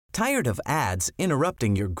Tired of ads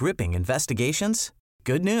interrupting your gripping investigations?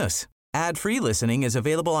 Good news. Ad-free listening is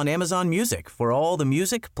available on Amazon Music for all the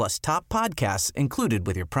music plus top podcasts included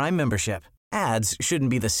with your Prime membership. Ads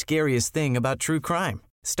shouldn't be the scariest thing about true crime.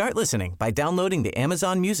 Start listening by downloading the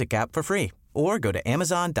Amazon Music app for free or go to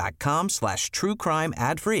amazon.com/truecrime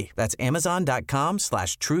ad-free. That's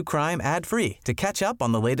amazon.com/truecrime ad-free to catch up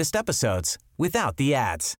on the latest episodes without the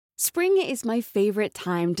ads. Spring is my favorite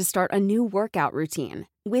time to start a new workout routine.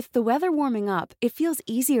 With the weather warming up, it feels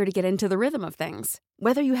easier to get into the rhythm of things.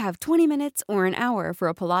 Whether you have 20 minutes or an hour for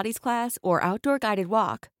a Pilates class or outdoor guided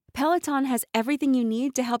walk, Peloton has everything you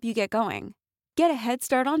need to help you get going. Get a head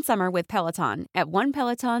start on summer with Peloton at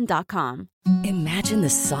onepeloton.com. Imagine the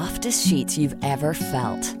softest sheets you've ever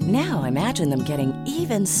felt. Now imagine them getting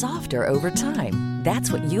even softer over time.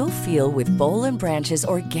 That's what you'll feel with Boll & Branch's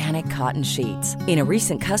organic cotton sheets. In a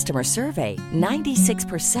recent customer survey,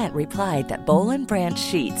 96% replied that Boll & Branch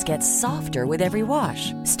sheets get softer with every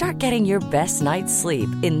wash. Start getting your best night's sleep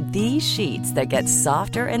in these sheets that get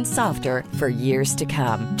softer and softer for years to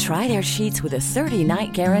come. Try their sheets with a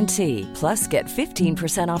 30-night guarantee. Plus, get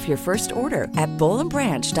 15% off your first order at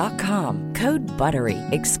bollandbranch.com. Code BUTTERY.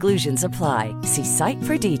 Exclusions apply. See site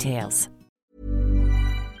for details.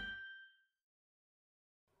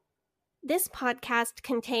 This podcast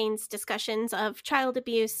contains discussions of child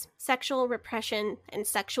abuse, sexual repression and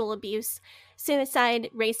sexual abuse, suicide,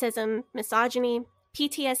 racism, misogyny,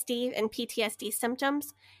 PTSD and PTSD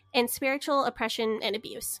symptoms, and spiritual oppression and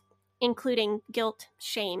abuse, including guilt,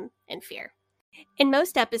 shame, and fear. In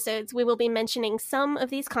most episodes, we will be mentioning some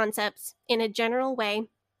of these concepts in a general way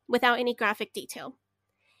without any graphic detail.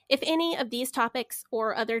 If any of these topics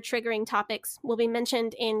or other triggering topics will be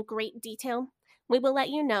mentioned in great detail, we will let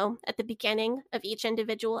you know at the beginning of each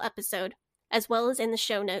individual episode, as well as in the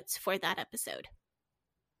show notes for that episode.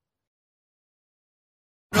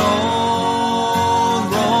 Rolling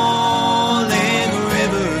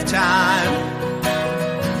river of time,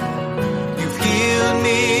 you've healed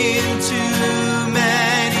me in too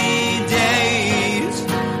many days.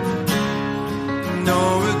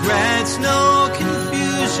 No regrets, no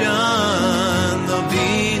confusion, there'll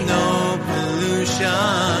be no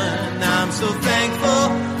pollution. I'm so thankful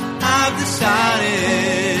I've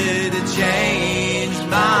decided to change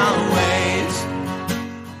my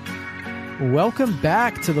ways. Welcome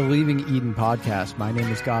back to the Leaving Eden podcast. My name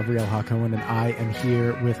is Gabriel Hakohen, and I am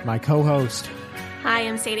here with my co-host. Hi,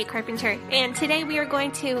 I'm Sadie Carpenter, and today we are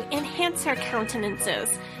going to enhance our countenances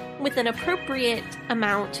with an appropriate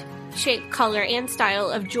amount, shape, color, and style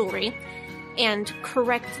of jewelry, and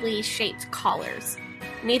correctly shaped collars.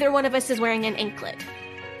 Neither one of us is wearing an anklet.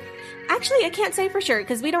 Actually, I can't say for sure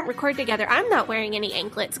because we don't record together. I'm not wearing any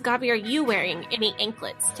anklets. Gabi, are you wearing any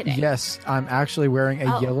anklets today? Yes, I'm actually wearing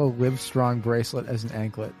a yellow Livestrong bracelet as an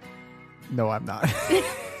anklet. No, I'm not.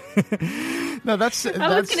 No, that's...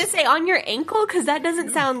 I was going to say on your ankle because that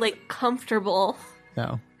doesn't sound like comfortable.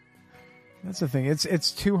 No. That's the thing.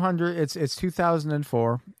 It's 200. It's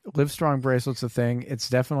 2004. Livestrong bracelet's a thing. It's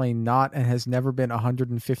definitely not and has never been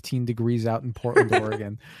 115 degrees out in Portland,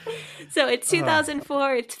 Oregon. So it's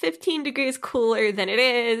 2004. It's 15 degrees cooler than it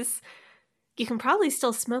is. You can probably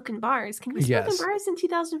still smoke in bars. Can you smoke in bars in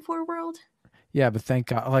 2004 world? Yeah, but thank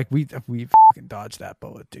God, like we fucking dodged that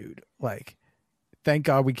bullet, dude. Like, thank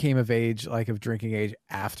God we came of age, like of drinking age,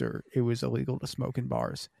 after it was illegal to smoke in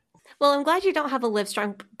bars. Well, I'm glad you don't have a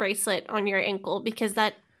Livestrong bracelet on your ankle because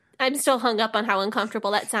I'm still hung up on how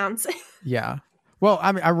uncomfortable that sounds. Yeah. Well,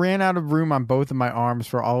 I mean, I ran out of room on both of my arms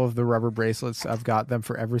for all of the rubber bracelets. I've got them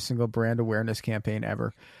for every single brand awareness campaign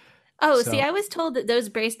ever. Oh, so. See, I was told that those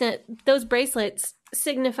bracelets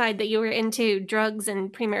signified that you were into drugs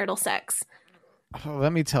and premarital sex. Oh,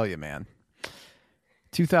 let me tell you, man.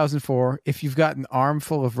 2004, if you've got an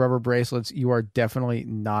armful of rubber bracelets, you are definitely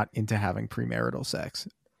not into having premarital sex.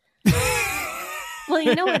 Well,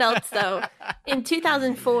 you know what else, though? In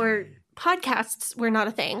 2004, podcasts were not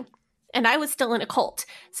a thing, and I was still in a cult.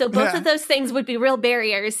 So both of those things would be real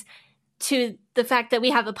barriers to the fact that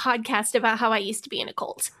we have a podcast about how I used to be in a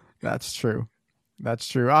cult. That's true. That's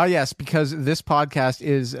true. Ah, yes, because this podcast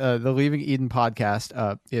is the Leaving Eden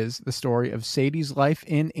podcast is the story of Sadie's life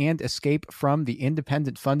in and escape from the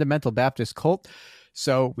Independent Fundamental Baptist cult.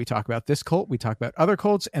 So we talk about this cult, we talk about other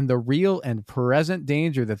cults, and the real and present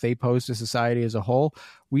danger that they pose to society as a whole.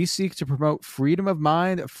 We seek to promote freedom of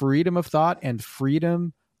mind, freedom of thought, and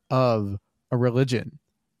freedom of a religion.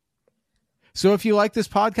 So if you like this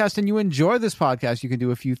podcast and you enjoy this podcast, you can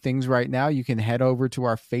do a few things right now. You can head over to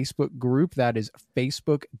our Facebook group. That is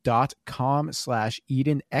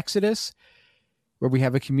facebook.com/Eden Exodus. where we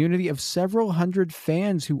have a community of several hundred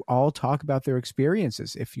fans who all talk about their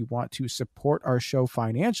experiences. If you want to support our show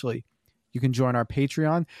financially, you can join our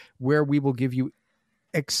Patreon, where we will give you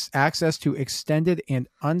access to extended and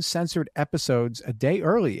uncensored episodes a day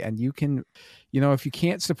early. And you can, if you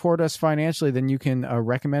can't support us financially, then you can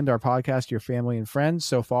recommend our podcast to your family and friends.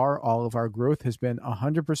 So far, all of our growth has been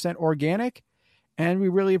 100% organic, and we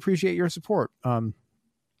really appreciate your support.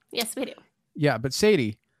 Yes, we do. Yeah, but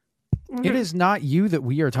Sadie, it is not you that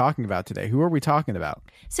we are talking about today. Who are we talking about?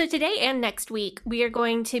 So today and next week, we are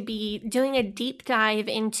going to be doing a deep dive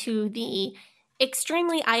into the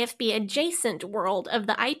extremely IFB adjacent world of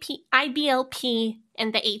the IBLP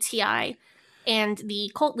and the ATI and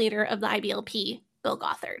the cult leader of the IBLP, Bill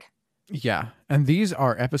Gothard. Yeah. And these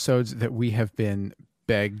are episodes that we have been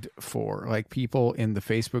begged for, like people in the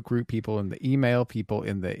Facebook group, people in the email, people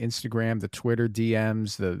in the Instagram, the Twitter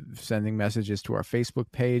DMs, the sending messages to our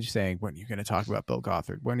Facebook page saying, when are you going to talk about Bill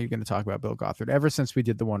Gothard? When are you going to talk about Bill Gothard? Ever since we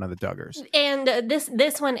did the one on the Duggars. And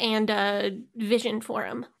this one and Vision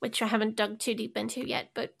Forum, which I haven't dug too deep into yet,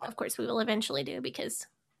 but of course we will eventually do because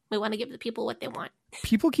we want to give the people what they want.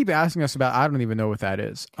 People keep asking us about, I don't even know what that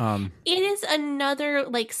is. It is another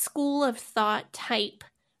like school of thought type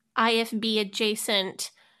IFB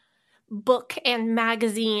adjacent book and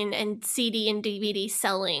magazine and CD and DVD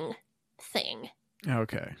selling thing.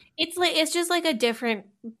 Okay. It's just like a different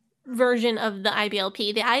version of the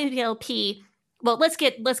IBLP. The IBLP, well, let's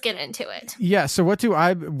get into it. Yeah, so what's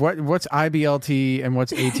IBLT and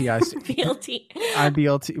what's ATI? IBLT.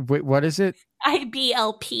 IBLT. Wait, what is it?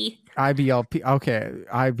 IBLP. IBLP. Okay,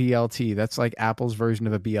 IBLT. That's like Apple's version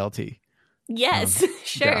of a BLT. Yes,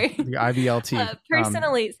 sure. Yeah, the IBLT.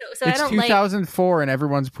 Personally, so it's I don't 2004, and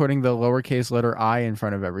everyone's putting the lowercase letter I in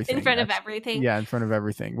front of everything. In front of everything. Yeah, in front of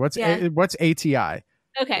everything. What's ATI?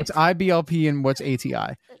 Okay. What's IBLP and what's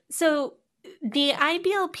ATI? So the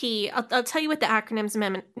IBLP, I'll tell you what the acronyms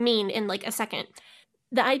mean in like a second.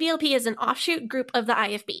 The IBLP is an offshoot group of the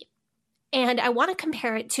IFB. And I want to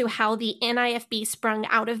compare it to how the NIFB sprung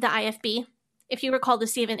out of the IFB. If you recall the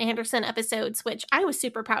Steven Anderson episodes, which I was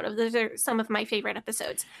super proud of, those are some of my favorite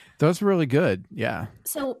episodes. Those were really good, yeah.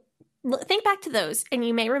 So think back to those, and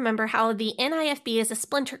you may remember how the NIFB is a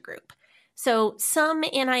splinter group. So some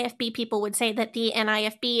NIFB people would say that the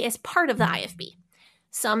NIFB is part of the IFB.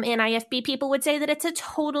 Some NIFB people would say that it's a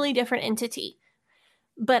totally different entity.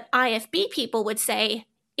 But IFB people would say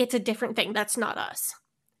it's a different thing, that's not us.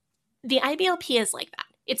 The IBLP is like that.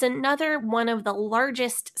 It's another one of the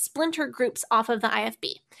largest splinter groups off of the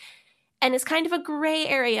IFB. And it's kind of a gray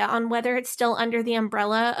area on whether it's still under the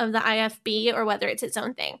umbrella of the IFB or whether it's its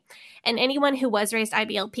own thing. And anyone who was raised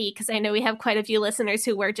IBLP, because I know we have quite a few listeners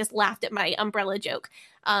who were just laughed at my umbrella joke.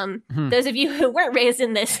 Those of you who weren't raised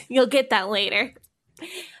in this, you'll get that later.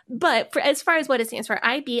 But as far as what it stands for,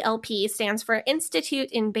 IBLP stands for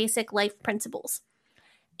Institute in Basic Life Principles.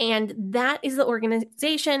 And that is the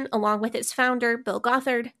organization, along with its founder, Bill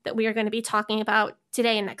Gothard, that we are going to be talking about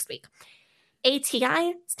today and next week.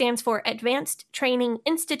 ATI stands for Advanced Training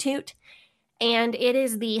Institute, and it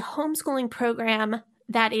is the homeschooling program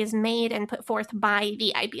that is made and put forth by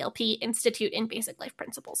the IBLP, Institute in Basic Life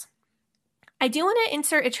Principles. I do want to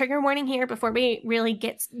insert a trigger warning here before we really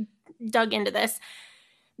get dug into this.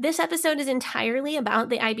 This episode is entirely about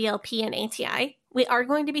the IBLP and ATI. We are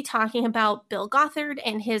going to be talking about Bill Gothard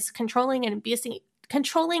and his controlling and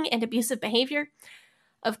abusive behavior.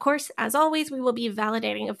 Of course, as always, we will be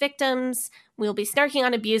validating victims, we will be snarking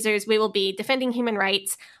on abusers, we will be defending human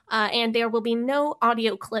rights, and there will be no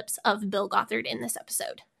audio clips of Bill Gothard in this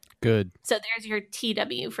episode. Good. So there's your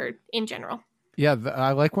TW for in general. Yeah,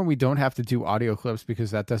 I like when we don't have to do audio clips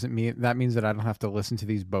because that means that I don't have to listen to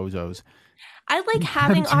these bozos. I like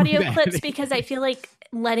having audio clips because I feel like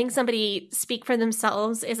letting somebody speak for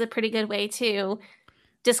themselves is a pretty good way to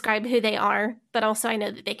describe who they are, but also I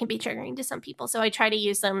know that they can be triggering to some people. So I try to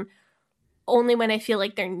use them only when I feel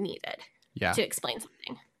like they're needed to explain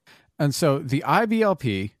something. And so the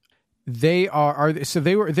IBLP,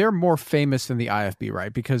 they're more famous than the IFB,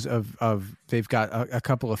 right? Because of they've got a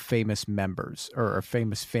couple of famous members or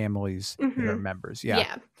famous families that are members.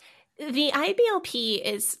 Yeah. The IBLP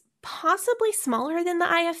is possibly smaller than the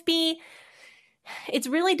IFB. It's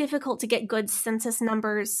really difficult to get good census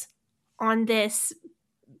numbers on this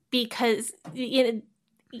because you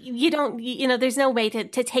don't there's no way to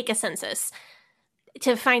take a census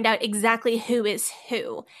to find out exactly who is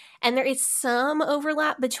who. And there is some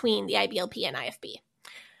overlap between the IBLP and IFB.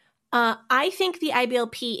 I think the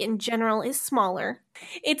IBLP in general is smaller.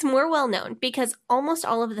 It's more well known because almost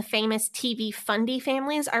all of the famous TV Fundy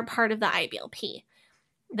families are part of the IBLP.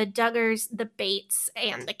 The Duggars, the Bates,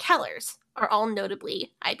 and the Kellers are all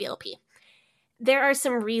notably IBLP. There are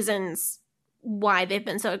some reasons why they've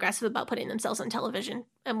been so aggressive about putting themselves on television,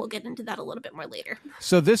 and we'll get into that a little bit more later.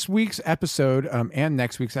 So this week's episode and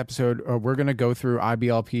next week's episode, we're going to go through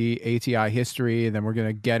IBLP, ATI history, and then we're going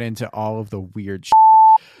to get into all of the weird shit.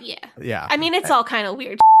 Yeah. I mean, it's all kind of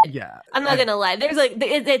weird. Yeah. I'm not going to lie. There's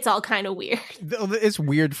it's all kind of weird. It's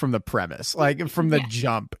weird from the premise, like from the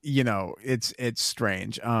jump, it's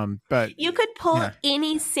strange. But you could pull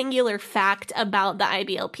any singular fact about the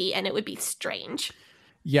IBLP and it would be strange.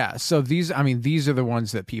 Yeah, so these are the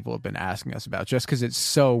ones that people have been asking us about just because it's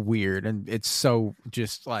so weird and it's so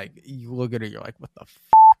just like you look at it, you're like, what the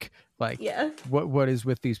fuck? Like, what is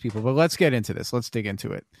with these people? But let's get into this. Let's dig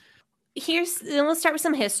into it. Let's start with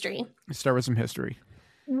some history.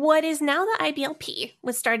 What is now the IBLP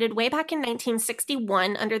was started way back in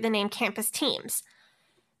 1961 under the name Campus Teams.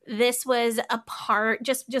 This was a part,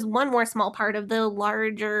 just one more small part of the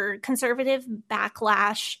larger conservative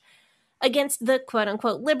backlash against the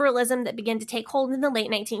quote-unquote liberalism that began to take hold in the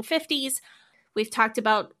late 1950s. We've talked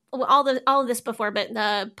about all of this before, but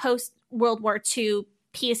the post-World War II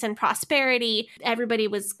peace and prosperity, everybody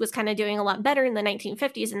was kind of doing a lot better in the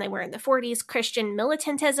 1950s than they were in the 40s. Christian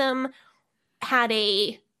militantism had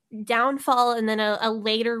a downfall and then a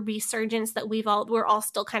later resurgence that we're all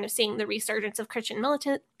still kind of seeing the resurgence of Christian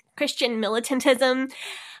militantism.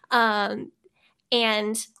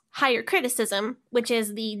 And higher criticism, which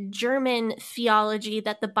is the German theology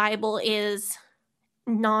that the Bible is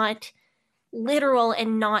not literal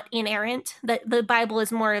and not inerrant, that the Bible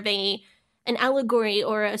is more of an allegory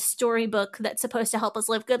or a storybook that's supposed to help us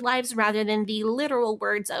live good lives rather than the literal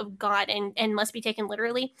words of God and must be taken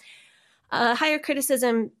literally. Higher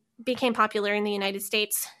criticism became popular in the United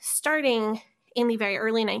States starting in the very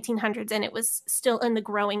early 1900s, and it was still in the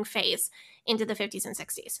growing phase into the 50s and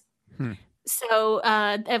 60s. So,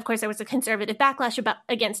 of course, there was a conservative backlash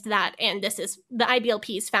against that, and this is the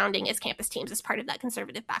IBLP's founding as Campus Teams as part of that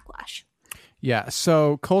conservative backlash. Yeah,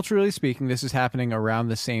 so culturally speaking, this is happening around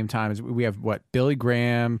the same time as we have, Billy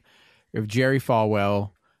Graham, we have Jerry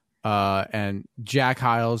Falwell, and Jack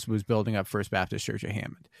Hyles was building up First Baptist Church of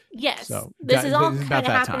Hammond. Yes, so this is all kind of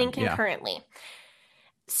happening concurrently. Yeah.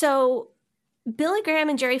 So, Billy Graham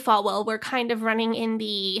and Jerry Falwell were kind of running in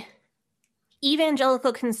the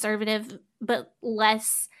evangelical conservative but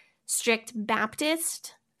less strict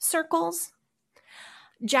Baptist circles.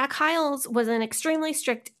 Jack Hyles was an extremely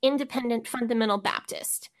strict independent fundamental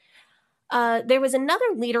Baptist. There was another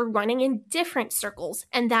leader running in different circles,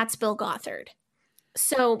 and that's Bill Gothard.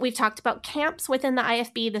 So we've talked about camps within the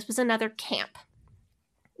IFB. This was another camp.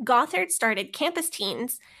 Gothard started Campus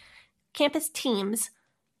Teams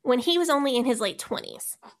when he was only in his late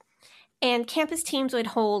 20s. And Campus Teams would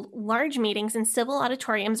hold large meetings in civil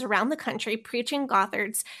auditoriums around the country preaching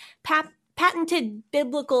Gothard's patented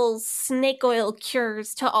biblical snake oil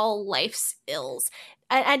cures to all life's ills.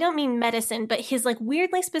 I don't mean medicine, but his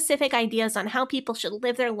weirdly specific ideas on how people should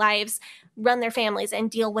live their lives, run their families,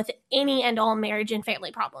 and deal with any and all marriage and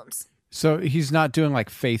family problems. So he's not doing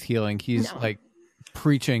faith healing. He's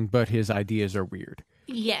preaching, but his ideas are weird.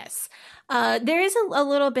 Yes. There is a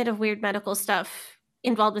little bit of weird medical stuff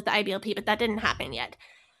involved with the IBLP, but that didn't happen yet.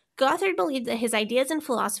 Gothard believed that his ideas and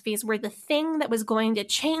philosophies were the thing that was going to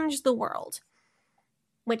change the world,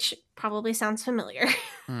 which probably sounds familiar.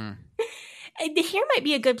 Here might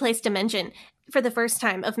be a good place to mention, for the first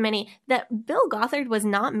time of many, that Bill Gothard was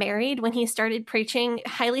not married when he started preaching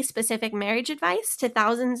highly specific marriage advice to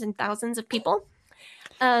thousands and thousands of people.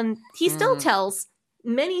 He still tells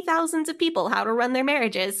many thousands of people how to run their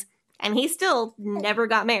marriages, and he still never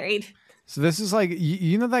got married. So this is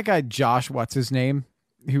you know that guy Josh, what's his name,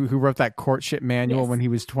 who wrote that courtship manual when he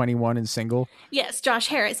was 21 and single? Yes, Josh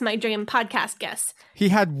Harris, my dream podcast guest. He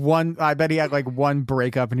had I bet he had one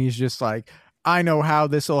breakup, and he's just I know how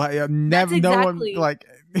this will never.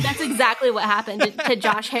 That's exactly what happened to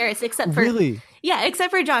Josh Harris, except for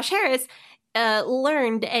Josh Harris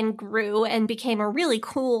learned and grew and became a really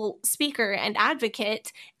cool speaker and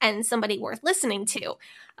advocate and somebody worth listening to.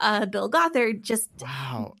 Bill Gothard just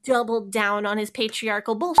doubled down on his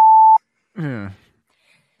patriarchal bullshit.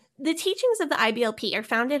 The teachings of the IBLP are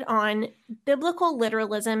founded on biblical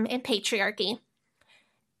literalism and patriarchy.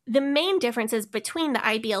 The main differences between the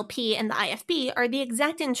IBLP and the IFB are the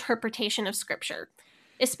exact interpretation of Scripture,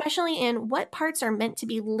 especially in what parts are meant to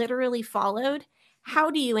be literally followed,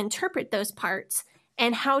 how do you interpret those parts,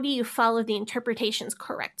 and how do you follow the interpretations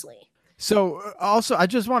correctly. So also, I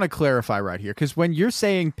just want to clarify right here, because when you're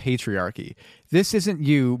saying patriarchy, this isn't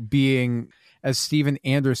you being, as Steven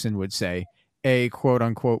Anderson would say, a quote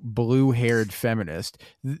unquote blue-haired feminist,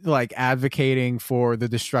 like advocating for the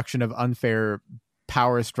destruction of unfair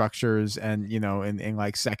power structures and, you know, in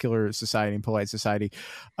like secular society and polite society.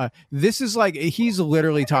 This is like, he's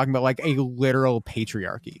literally talking about like a literal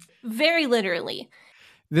patriarchy. Very literally.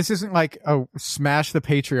 This isn't like, oh, smash the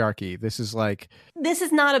patriarchy. This is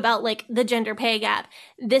not about like the gender pay gap.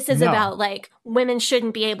 This is about like women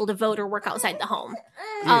shouldn't be able to vote or work outside the home.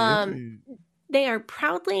 They are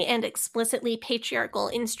proudly and explicitly patriarchal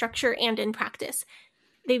in structure and in practice.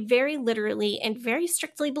 They very literally and very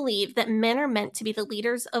strictly believe that men are meant to be the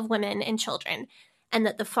leaders of women and children, and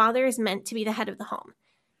that the father is meant to be the head of the home.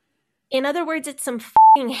 In other words, it's some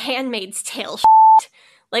f***ing Handmaid's Tale shit.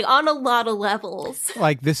 Like, on a lot of levels.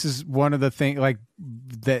 Like, this is one of the things, like,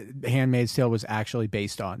 that Handmaid's Tale was actually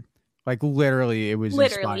based on. Like, literally, it was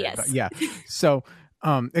literally, inspired. yes. Yeah. So,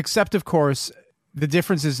 except, of course, the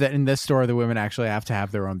difference is that in this story, the women actually have to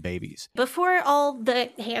have their own babies. Before all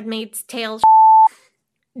the Handmaid's Tale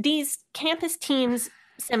these campus teams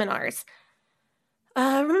seminars.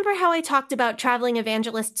 Remember how I talked about traveling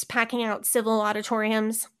evangelists packing out civil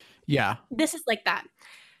auditoriums? Yeah. This is like that.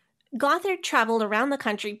 Gothard traveled around the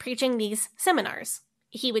country preaching these seminars.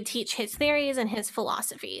 He would teach his theories and his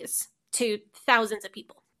philosophies to thousands of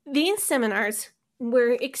people. These seminars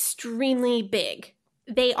were extremely big.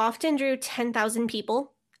 They often drew 10,000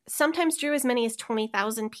 people, sometimes drew as many as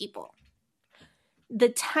 20,000 people. The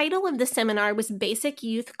title of the seminar was Basic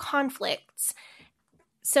Youth Conflicts.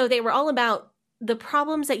 So they were all about the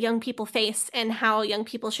problems that young people face and how young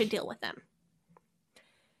people should deal with them.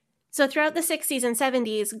 So throughout the 60s and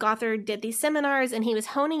 70s, Gothard did these seminars and he was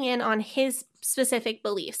honing in on his specific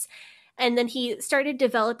beliefs. And then he started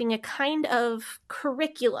developing a kind of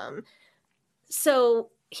curriculum.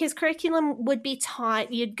 So his curriculum would be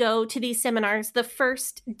taught, you'd go to these seminars. The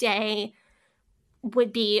first day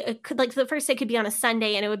would be, like the first day could be on a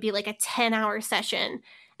Sunday and it would be like a 10-hour session.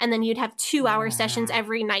 And then you'd have 2-hour sessions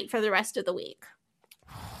every night for the rest of the week.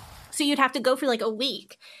 So you'd have to go for like a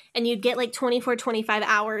week and you'd get like 24, 25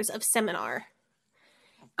 hours of seminar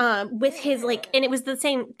with his like, and it was the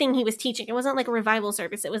same thing he was teaching. It wasn't like a revival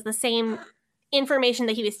service. It was the same information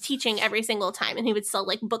that he was teaching every single time. And he would sell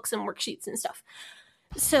like books and worksheets and stuff.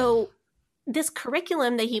 So this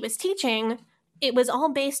curriculum that he was teaching, it was all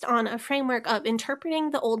based on a framework of interpreting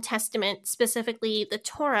the Old Testament, specifically the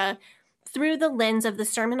Torah, through the lens of the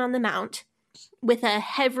Sermon on the Mount with a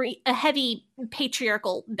heavy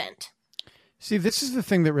patriarchal bent. See, this is the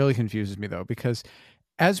thing that really confuses me, though, because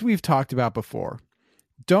as we've talked about before,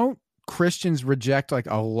 don't Christians reject like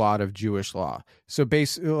a lot of Jewish law? So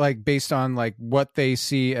based on like what they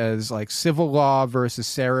see as like civil law versus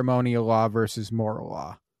ceremonial law versus moral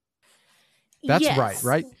law. That's yes,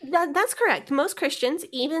 right? That's correct. Most Christians,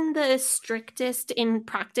 even the strictest in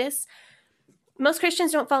practice, most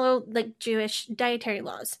Christians don't follow like Jewish dietary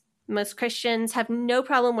laws. Most Christians have no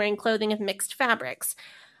problem wearing clothing of mixed fabrics.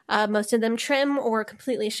 Most of them trim or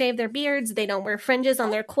completely shave their beards. They don't wear fringes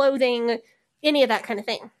on their clothing, any of that kind of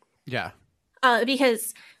thing. Yeah.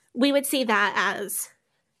 Because we would see that as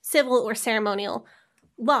civil or ceremonial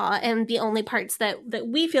law, and the only parts that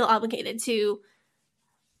we feel obligated to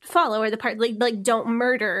follow are the part like don't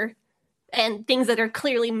murder and things that are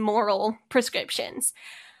clearly moral prescriptions.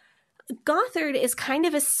 Gothard is kind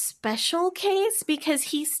of a special case because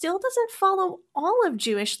he still doesn't follow all of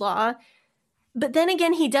Jewish law, but then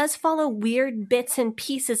again, he does follow weird bits and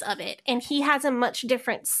pieces of it, and he has a much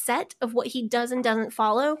different set of what he does and doesn't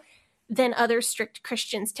follow than other strict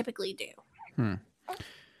Christians typically do.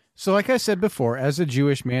 So like I said before, as a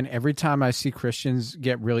Jewish man, every time I see Christians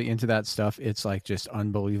get really into that stuff, it's like just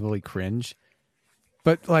unbelievably cringe.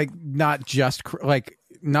 But like not just cringe,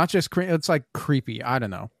 it's like creepy. I don't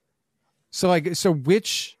know. So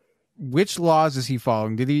which laws is he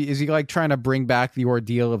following? Is he like trying to bring back the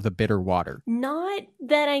ordeal of the bitter water? Not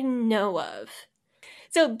that I know of.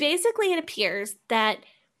 So basically it appears that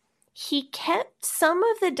he kept some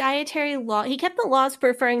of the dietary law. He kept the laws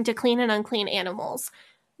referring to clean and unclean animals,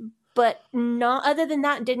 but not other than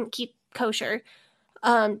that, didn't keep kosher.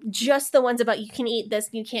 Just the ones about you can eat this,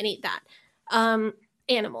 you can't eat that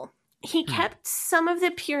animal. He kept some of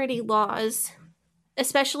the purity laws,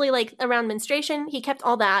 especially like around menstruation. He kept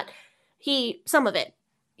all that. Some of it.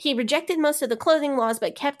 He rejected most of the clothing laws,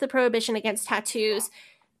 but kept the prohibition against tattoos.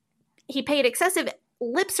 He paid excessive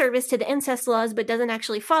lip service to the incest laws, but doesn't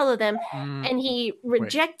actually follow them. And he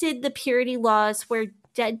rejected the purity laws where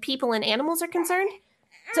dead people and animals are concerned.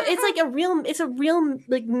 So it's like a real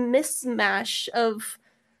like mismatch of,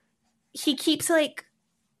 he keeps like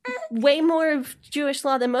way more of Jewish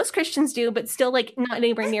law than most Christians do, but still like not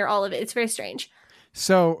anywhere near all of it. It's very strange.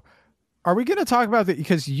 So Are we going to talk about that?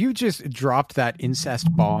 Because you just dropped that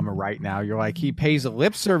incest bomb right now. You're like, he pays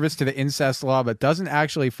lip service to the incest law, but doesn't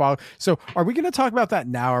actually follow. So are we going to talk about that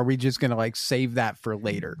now? Or are we just going to like save that for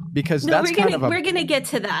later? Because No, that's we're gonna get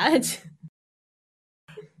to that.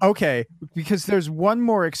 Okay, because there's one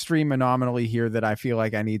more extreme anomaly here that I feel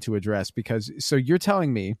like I need to address. Because so you're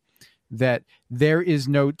telling me that there is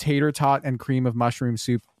no tater tot and cream of mushroom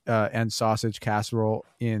soup and sausage casserole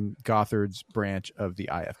in Gothard's branch of the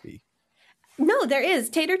IFB. No, there is.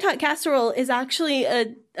 Tater tot casserole is actually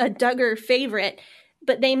a Duggar favorite,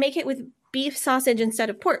 but they make it with beef sausage instead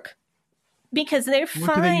of pork because they're fine.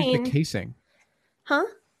 What do they use the casing? Huh?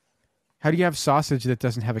 How do you have sausage that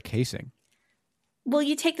doesn't have a casing? Well,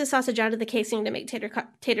 you take the sausage out of the casing to make tater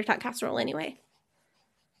tot casserole anyway.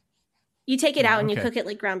 You take it out and you cook it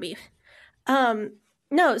like ground beef.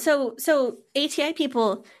 No, so ATI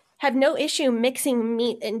people have no issue mixing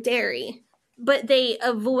meat and dairy, but they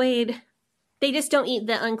just don't eat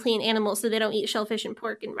the unclean animals, so they don't eat shellfish and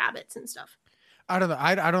pork and rabbits and stuff. I don't know.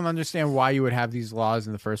 I don't understand why you would have these laws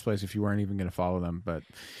in the first place if you weren't even going to follow them. But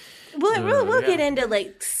we'll get into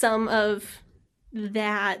like some of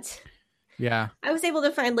that. Yeah. I was able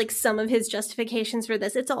to find like some of his justifications for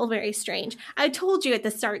this. It's all very strange. I told you at the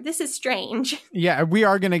start, this is strange. Yeah, we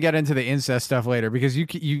are going to get into the incest stuff later because you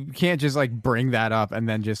can't just like bring that up and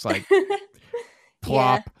then just like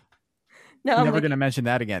plop. Yeah. No, I'm never going to mention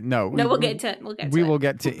that again. No, we'll get to it. We will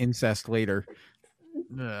get to incest later.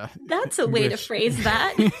 That's a way to phrase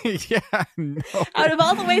that. Yeah. No. Out of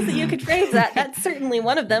all the ways that you could phrase that, that's certainly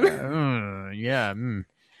one of them. Yeah.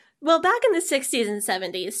 Well, back in the 60s and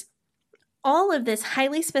 70s, all of this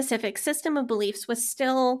highly specific system of beliefs was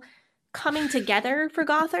still coming together for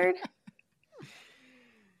Gothard.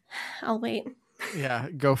 I'll wait. Yeah,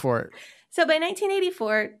 go for it. So by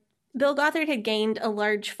 1984, Bill Gothard had gained a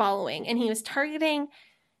large following, and he was targeting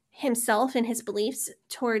himself and his beliefs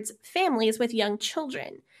towards families with young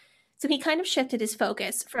children. So he kind of shifted his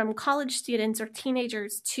focus from college students or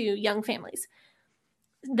teenagers to young families.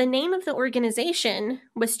 The name of the organization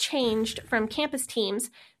was changed from Campus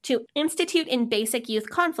Teams to Institute in Basic Youth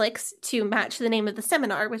Conflicts to match the name of the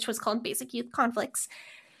seminar, which was called Basic Youth Conflicts.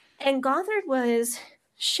 And Gothard was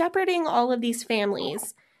shepherding all of these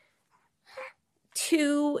families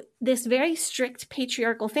to this very strict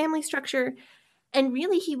patriarchal family structure. And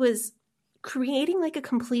really, he was creating like a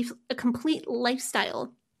complete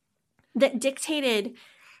lifestyle that dictated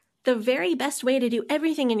the very best way to do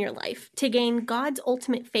everything in your life to gain God's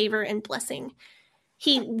ultimate favor and blessing.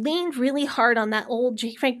 He leaned really hard on that old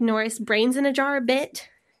J. Frank Norris brains in a jar bit.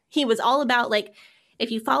 He was all about like,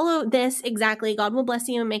 if you follow this exactly, God will bless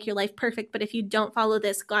you and make your life perfect. But if you don't follow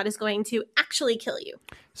this, God is going to actually kill you.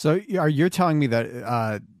 So you're telling me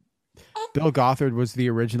that Bill Gothard was the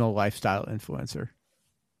original lifestyle influencer?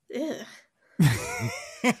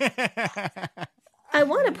 I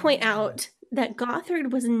want to point out that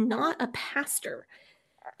Gothard was not a pastor.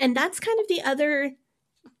 And that's kind of the other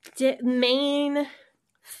main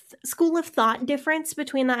school of thought difference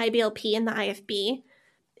between the IBLP and the IFB.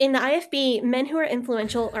 In the IFB, men who are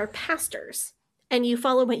influential are pastors, and you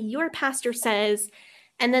follow what your pastor says.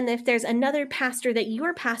 And then if there's another pastor that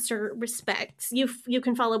your pastor respects, you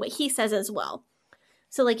can follow what he says as well.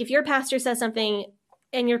 So like if your pastor says something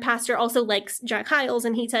and your pastor also likes Jack Hyles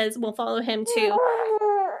and he says, we'll follow him too.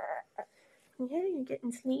 Yeah, you're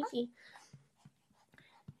getting sleepy.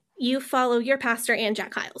 You follow your pastor and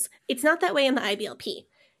Jack Hyles. It's not that way in the IBLP.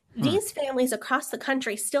 These families across the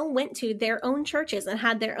country still went to their own churches and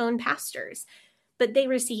had their own pastors, but they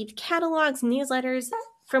received catalogs, newsletters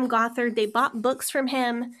from Gothard. They bought books from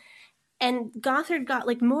him, and Gothard got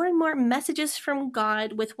like more and more messages from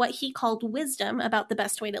God with what he called wisdom about the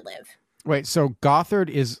best way to live. Wait, so Gothard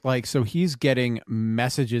is like, so he's getting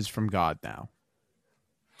messages from God now.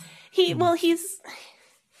 He's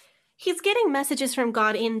getting messages from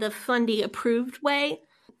God in the Fundy approved way.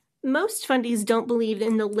 Most fundies don't believe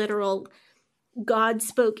in the literal God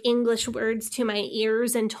spoke English words to my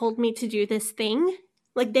ears and told me to do this thing.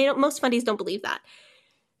 Like most fundies don't believe that.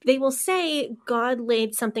 They will say God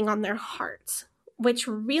laid something on their hearts, which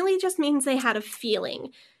really just means they had a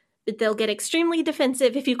feeling. But they'll get extremely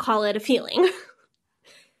defensive if you call it a feeling.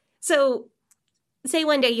 So say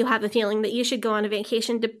one day you have a feeling that you should go on a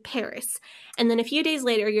vacation to Paris. And then a few days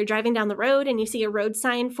later, you're driving down the road and you see a road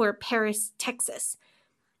sign for Paris, Texas.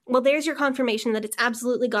 Well, there's your confirmation that it's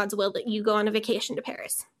absolutely God's will that you go on a vacation to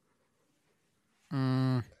Paris.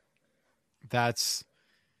 You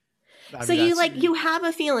have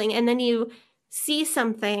a feeling and then you see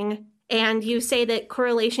something and you say that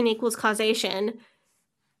correlation equals causation.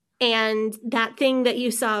 And that thing that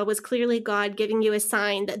you saw was clearly God giving you a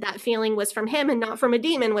sign that that feeling was from him and not from a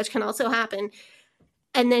demon, which can also happen.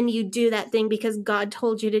 And then you do that thing because God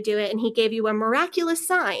told you to do it. And he gave you a miraculous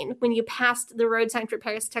sign when you passed the road sign for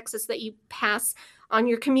Paris, Texas, that you pass on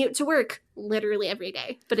your commute to work literally every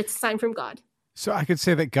day. But it's a sign from God. So I could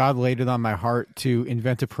say that God laid it on my heart to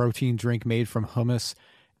invent a protein drink made from hummus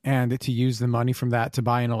and to use the money from that to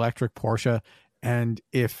buy an electric Porsche. And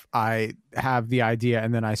if I have the idea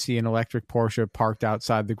and then I see an electric Porsche parked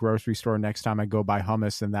outside the grocery store next time I go buy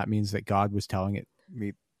hummus, then that means that God was telling it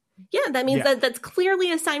me. Yeah, that means that that's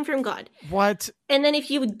clearly a sign from God. What? And then if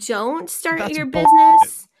you don't start That's your bull-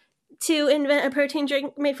 business to invent a protein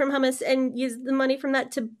drink made from hummus and use the money from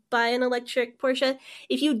that to buy an electric Porsche,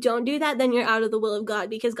 if you don't do that, then you're out of the will of God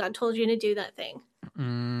because God told you to do that thing.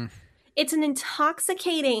 It's an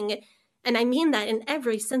intoxicating, and I mean that in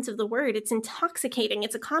every sense of the word, it's intoxicating.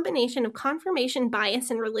 It's a combination of confirmation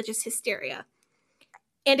bias and religious hysteria.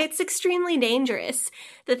 And it's extremely dangerous.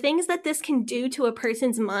 The things that this can do to a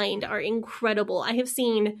person's mind are incredible. I have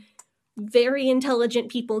seen very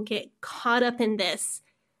intelligent people get caught up in this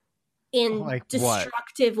in Like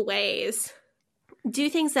destructive ways.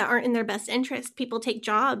 Do things that aren't in their best interest. People take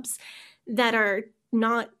jobs that are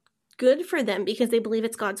not good for them because they believe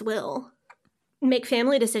it's God's will. Make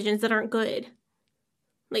family decisions that aren't good.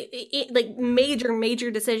 Like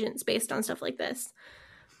major decisions based on stuff like this.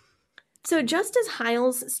 So just as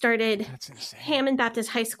Hiles started Hammond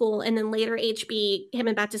Baptist High School and then later HB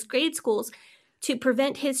Hammond Baptist grade schools to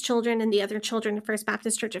prevent his children and the other children of First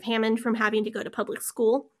Baptist Church of Hammond from having to go to public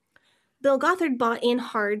school, Bill Gothard bought in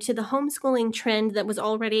hard to the homeschooling trend that was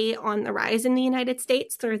already on the rise in the United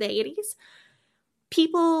States through the 80s.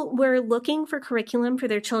 People were looking for curriculum for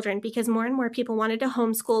their children because more and more people wanted to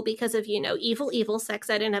homeschool because of, evil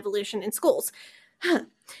sex ed and evolution in schools.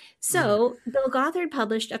 So Bill Gothard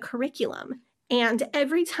published a curriculum. And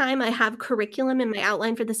every time I have curriculum in my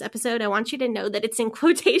outline for this episode, I want you to know that it's in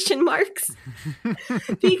quotation marks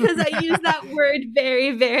because I use that word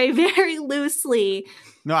very, very, very loosely.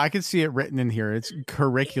 No, I can see it written in here. It's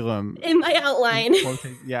curriculum. In my outline.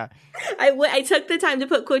 Yeah. I took the time to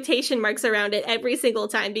put quotation marks around it every single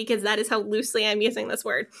time because that is how loosely I'm using this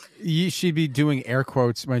word. She'd be doing air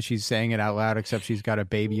quotes when she's saying it out loud, except she's got a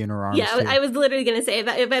baby in her arms. Yeah, too. I was literally going to say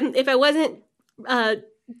if I wasn't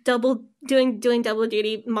doing double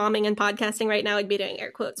duty momming and podcasting right now, I'd be doing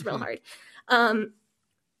air quotes real hard.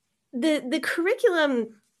 The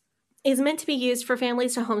curriculum is meant to be used for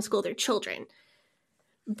families to homeschool their children,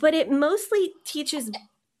 but it mostly teaches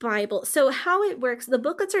Bible. So how it works, the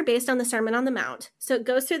booklets are based on the Sermon on the Mount. So it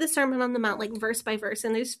goes through the Sermon on the Mount like verse by verse,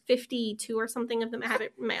 and there's 52 or something of them. I have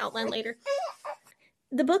it in my outline later.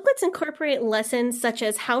 The booklets incorporate lessons such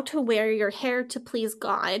as how to wear your hair to please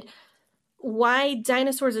God, why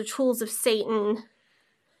dinosaurs are tools of Satan,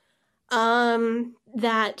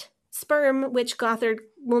 that sperm, which Gothard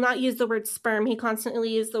will not use the word sperm, he constantly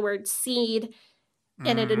used the word seed,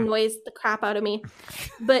 and it annoys the crap out of me.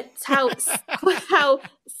 But how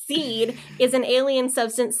seed is an alien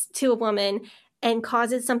substance to a woman and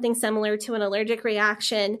causes something similar to an allergic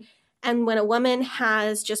reaction. And when a woman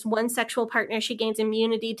has just one sexual partner, she gains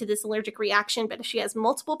immunity to this allergic reaction. But if she has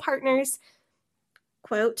multiple partners,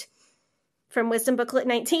 quote, from Wisdom Booklet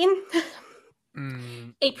 19,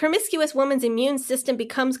 a promiscuous woman's immune system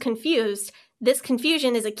becomes confused. This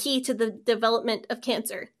confusion is a key to the development of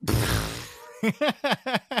cancer.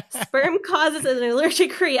 Sperm causes an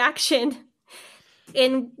allergic reaction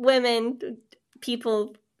in women,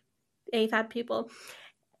 people, AFAB people.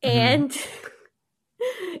 And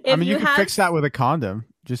you can fix that with a condom.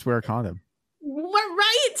 Just wear a condom. What,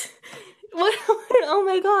 right? What? Oh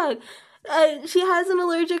my God. She has an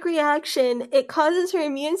allergic reaction. It causes her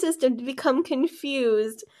immune system to become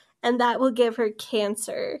confused, and that will give her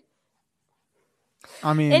cancer.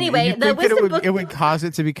 I mean, anyway, it would cause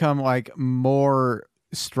it to become like more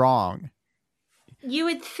strong. You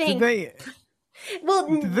would think. Did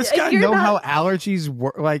this guy know how allergies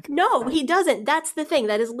work? Like, no, he doesn't. That's the thing.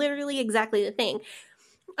 That is literally exactly the thing.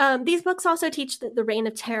 These books also teach that the reign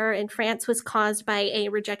of terror in France was caused by a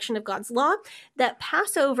rejection of God's law, that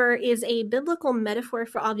Passover is a biblical metaphor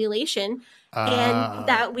for ovulation, and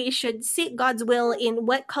that we should seek God's will in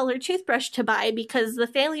what color toothbrush to buy because the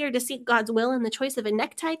failure to seek God's will in the choice of a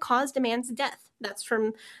necktie caused a man's death. That's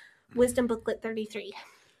from Wisdom Booklet 33.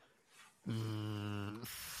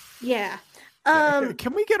 Yeah.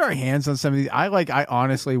 Can we get our hands on some of these? I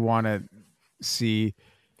honestly want to see.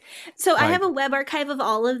 So I have a web archive of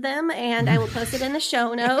all of them, and I will post it in the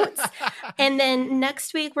show notes. And then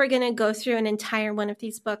next week, we're going to go through an entire one of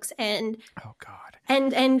these books. And oh God,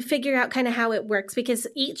 and figure out kind of how it works, because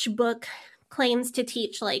each book claims to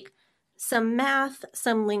teach like some math,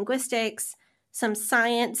 some linguistics, some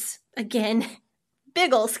science, again,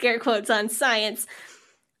 big ol' scare quotes on science,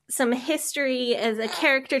 some history as a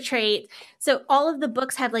character trait. So all of the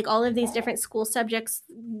books have like all of these different school subjects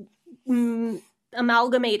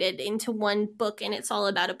amalgamated into one book, and it's all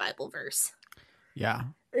about a Bible verse. Yeah.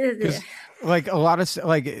 Because like a lot of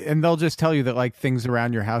like, and they'll just tell you that like things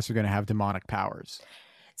around your house are going to have demonic powers.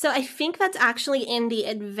 So I think that's actually in the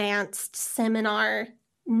advanced seminar,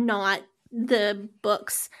 not the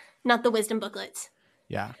books, not the wisdom booklets.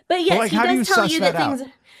 Yeah. But yes, like, he does tell you that out?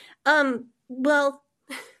 things. Well,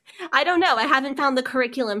 I don't know. I haven't found the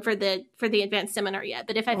curriculum for the advanced seminar yet,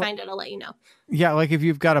 but if I find it, I'll let you know. Yeah, like if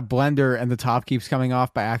you've got a blender and the top keeps coming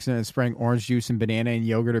off by accident and spraying orange juice and banana and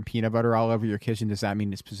yogurt or peanut butter all over your kitchen, does that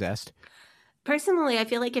mean it's possessed? Personally, I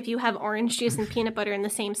feel like if you have orange juice and peanut butter in the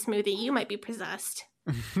same smoothie, you might be possessed.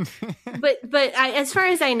 but as far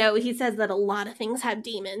as I know, he says that a lot of things have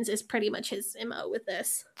demons is pretty much his MO with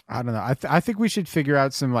this. I don't know. I think we should figure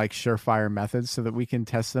out some like surefire methods so that we can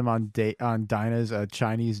test them on Dinah's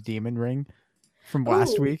Chinese demon ring from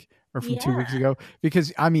last week or from 2 weeks ago.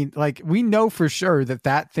 Because I mean, like we know for sure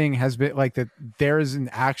that thing has been like that. There is an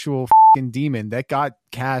actual fucking demon that got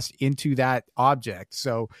cast into that object.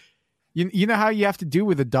 So you know how you have to do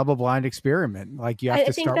with a double blind experiment. Like you have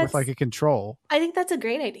to start with like a control. I think that's a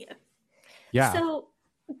great idea. Yeah. So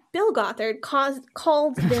Bill Gothard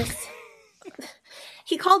called this.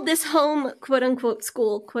 He called this home, quote unquote,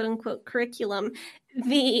 school, quote unquote, curriculum,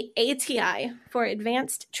 the ATI, for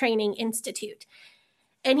Advanced Training Institute.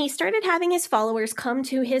 And he started having his followers come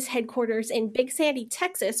to his headquarters in Big Sandy,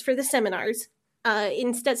 Texas for the seminars.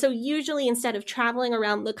 Usually instead of traveling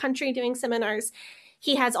around the country doing seminars,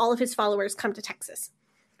 he has all of his followers come to Texas.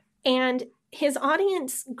 And his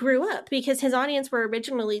audience grew up because his audience were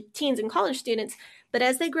originally teens and college students. But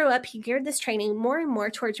as they grew up, he geared this training more and more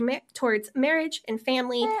towards marriage and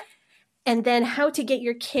family, and then how to get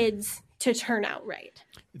your kids to turn out right.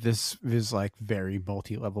 This is like very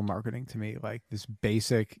multi-level marketing to me. Like this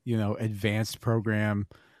basic, advanced program.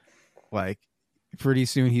 Like pretty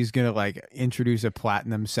soon he's going to like introduce a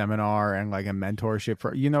platinum seminar and like a mentorship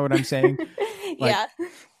for, you know what I'm saying? Like, yeah.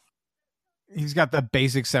 He's got the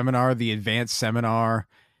basic seminar, the advanced seminar.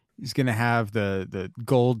 He's going to have the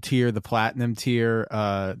gold tier, the platinum tier,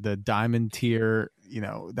 the diamond tier.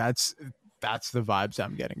 That's the vibes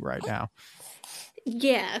I'm getting right now.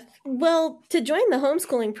 Yeah. Well, to join the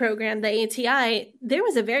homeschooling program, the ATI, there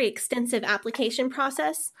was a very extensive application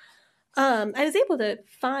process. I was able to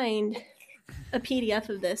find a PDF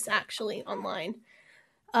of this actually online.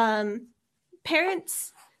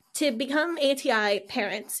 Parents, to become ATI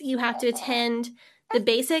parents, you have to attend the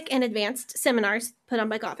basic and advanced seminars put on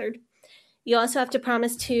by Gothard. You also have to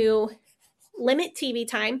promise to limit TV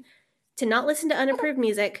time, to not listen to unapproved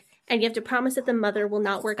music, and you have to promise that the mother will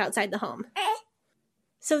not work outside the home.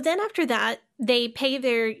 So then after that, they pay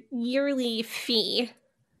their yearly fee,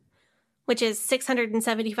 which is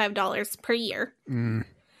 $675 per year,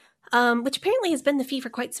 which apparently has been the fee for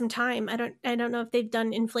quite some time. I don't know if they've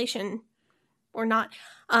done inflation or not.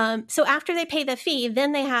 So after they pay the fee,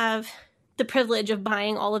 then they have the privilege of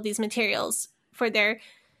buying all of these materials for their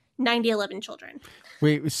 90-11 children.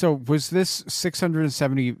 Wait, so was this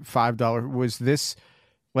 $675? Was this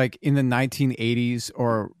like in the 1980s,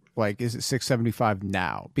 or like is it $675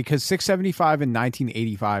 now? Because $675 in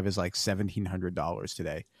 1985 is like $1,700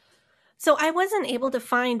 today. So I wasn't able to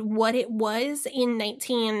find what it was in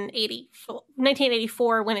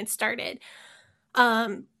 1984 when it started.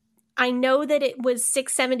 I know that it was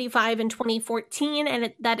 $675 in 2014,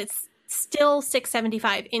 and that it's still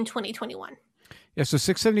 $675 in 2021. Yeah, so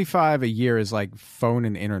 $675 a year is like phone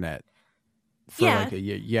and internet for like a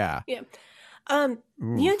year. Yeah. Yeah.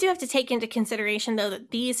 You do have to take into consideration, though,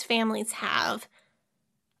 that these families have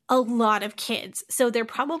a lot of kids. So they're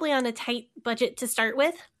probably on a tight budget to start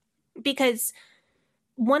with, because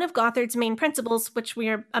one of Gothard's main principles, which we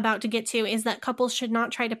are about to get to, is that couples should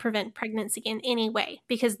not try to prevent pregnancy in any way,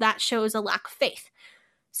 because that shows a lack of faith.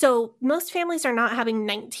 So most families are not having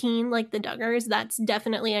 19 like the Duggars. That's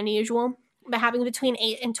definitely unusual. But having between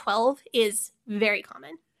 8 and 12 is very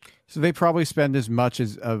common. So they probably spend as much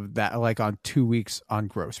as of that, like on 2 weeks on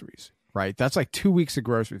groceries, right? That's like 2 weeks of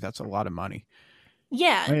groceries. That's a lot of money.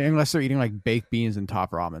 Yeah. I mean, unless they're eating like baked beans and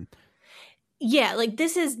top ramen. Yeah, like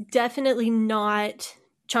this is definitely not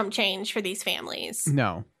chump change for these families.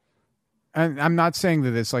 No. And I'm not saying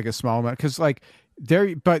that it's like a small amount, because like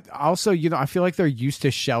but also, I feel like they're used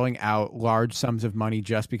to shelling out large sums of money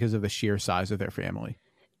just because of the sheer size of their family.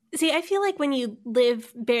 See, I feel like when you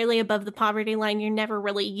live barely above the poverty line, you're never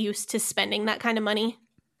really used to spending that kind of money.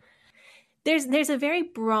 There's a very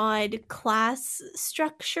broad class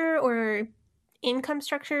structure or income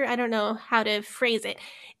structure, I don't know how to phrase it,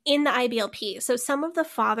 in the IBLP. So some of the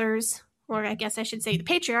fathers, or I guess I should say the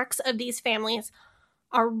patriarchs of these families,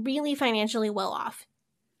 are really financially well off.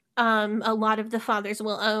 A lot of the fathers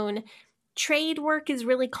will own. Trade work is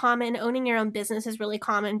really common. Owning your own business is really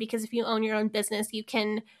common, because if you own your own business, you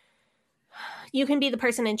can be the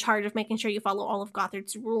person in charge of making sure you follow all of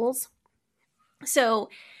Gothard's rules. So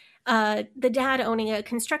the dad owning a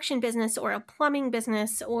construction business or a plumbing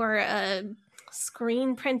business or a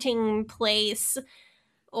screen printing place,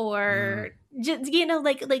 or just,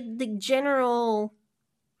 like the general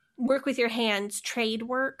work with your hands, trade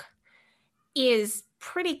work, is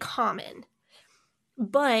pretty common.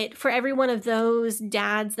 But for every one of those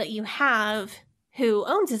dads that you have who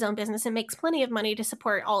owns his own business and makes plenty of money to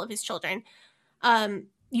support all of his children,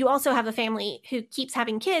 you also have a family who keeps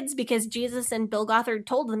having kids because Jesus and Bill Gothard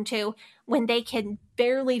told them to, when they can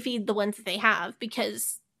barely feed the ones that they have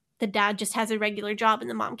because the dad just has a regular job and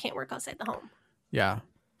the mom can't work outside the home. Yeah.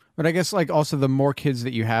 But I guess, like, also the more kids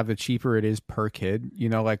that you have, the cheaper it is per kid,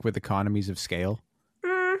 like with economies of scale.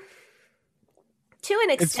 To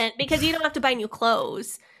an extent, because you don't have to buy new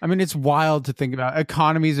clothes. I mean, it's wild to think about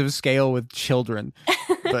economies of scale with children.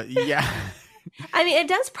 But yeah. I mean, it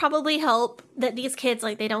does probably help that these kids,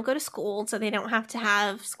 like, they don't go to school, so they don't have to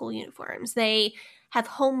have school uniforms. They have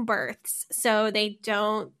home births, so they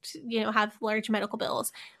don't, have large medical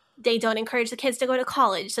bills. They don't encourage the kids to go to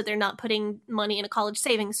college, so they're not putting money in a college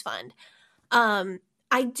savings fund.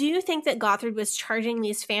 I do think that Gothard was charging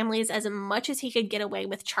these families as much as he could get away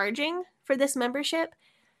with charging for this membership,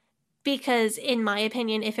 because in my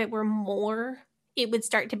opinion, if it were more, it would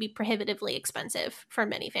start to be prohibitively expensive for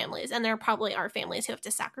many families. And there probably are families who have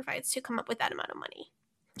to sacrifice to come up with that amount of money.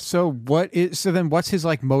 So then what's his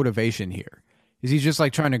like motivation here? Is he just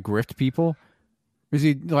like trying to grift people? Is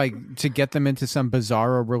he like to get them into some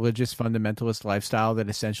bizarre religious fundamentalist lifestyle that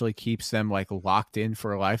essentially keeps them like locked in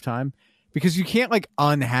for a lifetime? Because you can't like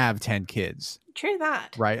unhave 10 kids. True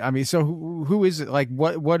that. Right. I mean, so who is it? Like,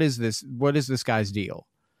 what is this? What is this guy's deal?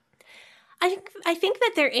 I think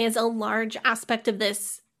that there is a large aspect of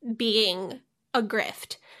this being a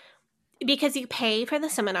grift, because you pay for the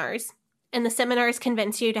seminars and the seminars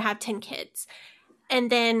convince you to have 10 kids. And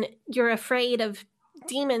then you're afraid of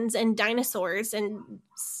demons and dinosaurs and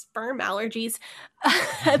sperm allergies,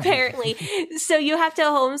 apparently. So you have to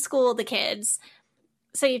homeschool the kids.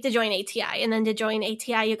 So you have to join ATI, and then to join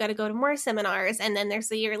ATI, you got to go to more seminars, and then there's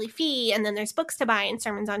the yearly fee, and then there's books to buy and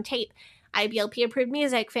sermons on tape, IBLP approved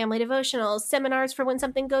music, family devotionals, seminars for when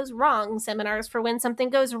something goes wrong, seminars for when something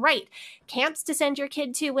goes right, camps to send your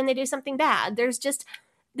kid to when they do something bad.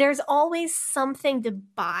 There's always something to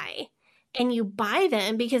buy, and you buy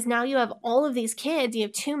them because now you have all of these kids, you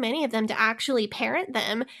have too many of them to actually parent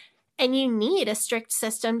them. And you need a strict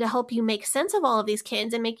system to help you make sense of all of these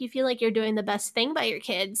kids and make you feel like you're doing the best thing by your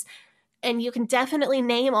kids. And you can definitely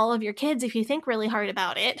name all of your kids if you think really hard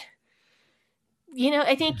about it.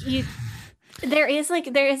 I think there is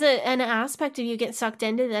an aspect of you get sucked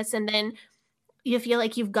into this, and then you feel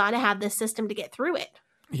like you've got to have this system to get through it.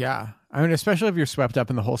 Yeah. I mean, especially if you're swept up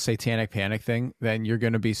in the whole satanic panic thing, then you're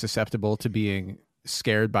going to be susceptible to being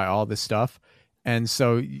scared by all this stuff. And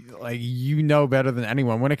so, like, better than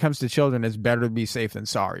anyone, when it comes to children, it's better to be safe than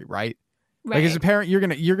sorry, right? Like, as a parent,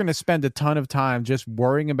 you're gonna spend a ton of time just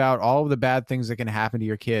worrying about all of the bad things that can happen to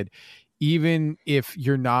your kid, even if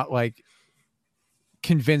you're not like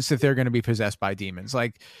convinced that they're going to be possessed by demons.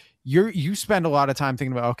 Like, you spend a lot of time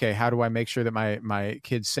thinking about, okay, how do I make sure that my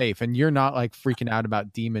kid's safe? And you're not like freaking out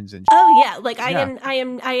about demons and. Oh yeah, like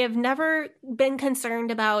I have never been concerned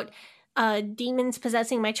about demons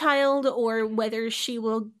possessing my child, or whether she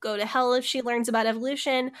will go to hell if she learns about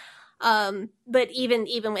evolution. But even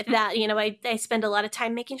with that, I spend a lot of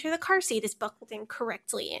time making sure the car seat is buckled in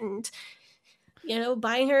correctly, and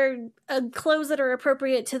buying her clothes that are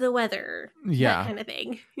appropriate to the weather, that kind of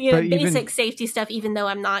thing. Basic safety stuff, even though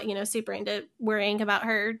I'm not super into worrying about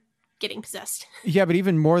her getting possessed. Yeah, but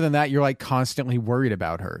even more than that, you're like constantly worried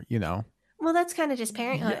about her. Well, that's kind of just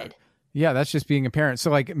parenthood. Yeah, that's just being a parent.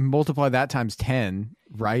 So like multiply that times 10,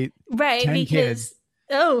 right? Right, 10 because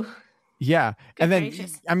kids. Yeah. And then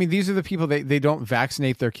gracious. I mean, these are the people they don't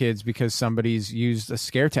vaccinate their kids because somebody's used a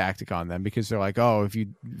scare tactic on them, because they're like, oh, if you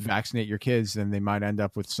vaccinate your kids, then they might end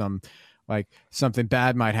up with something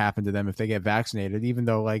bad might happen to them if they get vaccinated, even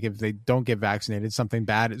though like if they don't get vaccinated, something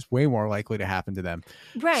bad is way more likely to happen to them.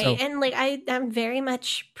 Right. So, and like I'm very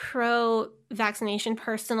much pro vaccination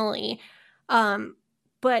personally.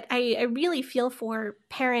 But I really feel for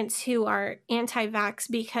parents who are anti-vax,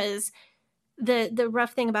 because the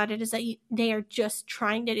rough thing about it is that they are just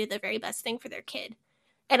trying to do the very best thing for their kid.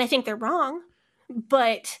 And I think they're wrong,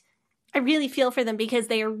 but I really feel for them because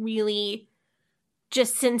they are really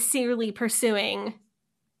just sincerely pursuing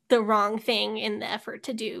the wrong thing in the effort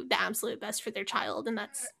to do the absolute best for their child. And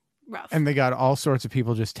that's rough. And they got all sorts of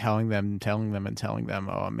people just telling them,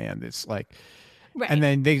 oh man, it's like, right. And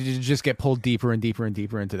then they just get pulled deeper and deeper and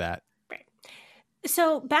deeper into that. Right.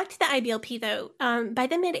 So back to the IBLP though, by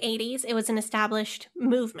the mid 80s, it was an established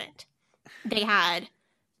movement. They had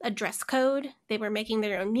a dress code. They were making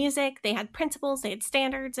their own music. They had principles. They had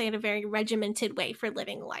standards. They had a very regimented way for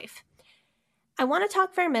living life. I want to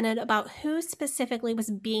talk for a minute about who specifically was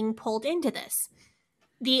being pulled into this.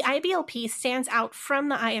 The IBLP stands out from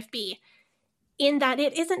the IFB in that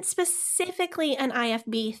it isn't specifically an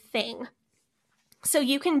IFB thing. So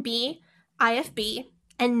you can be IFB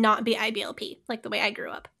and not be IBLP, like the way I grew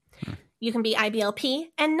up. You can be IBLP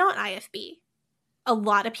and not IFB. A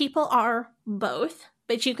lot of people are both,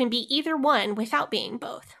 but you can be either one without being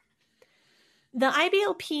both. The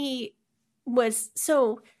IBLP was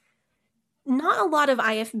so... Not a lot of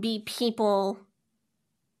IFB people,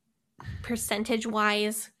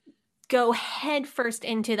 percentage-wise, go headfirst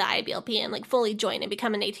into the IBLP and like fully join and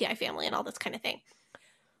become an ATI family and all this kind of thing.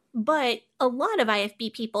 But a lot of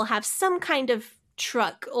IFB people have some kind of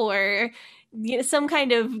truck or some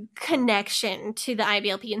kind of connection to the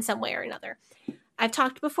IBLP in some way or another. I've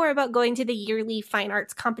talked before about going to the yearly fine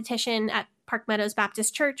arts competition at Park Meadows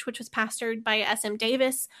Baptist Church, which was pastored by S.M.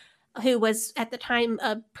 Davis, who was at the time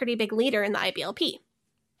a pretty big leader in the IBLP.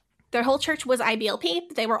 Their whole church was IBLP,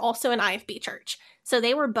 but they were also an IFB church. So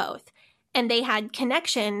they were both. And they had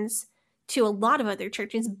connections to a lot of other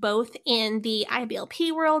churches, both in the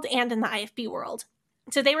IBLP world and in the IFB world.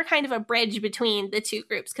 So they were kind of a bridge between the two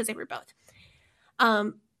groups because they were both.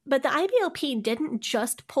 But the IBLP didn't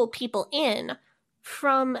just pull people in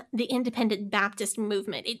from the independent Baptist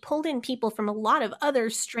movement. It pulled in people from a lot of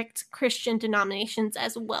other strict Christian denominations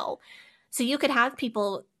as well. So you could have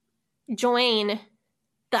people join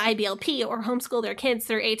the IBLP or homeschool their kids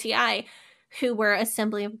through ATI who were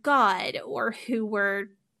Assembly of God or who were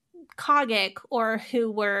Cogic or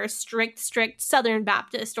who were strict Southern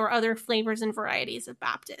Baptist or other flavors and varieties of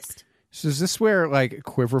Baptist. So is this where like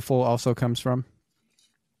Quiverful also comes from?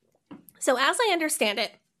 So as I understand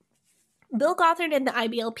it, Bill Gothard and the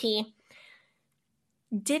IBLP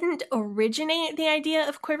didn't originate the idea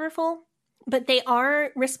of Quiverful, but they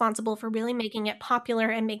are responsible for really making it popular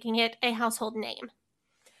and making it a household name.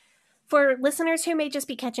 For listeners who may just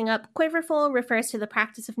be catching up, Quiverful refers to the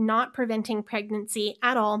practice of not preventing pregnancy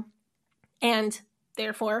at all, and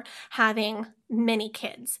therefore having many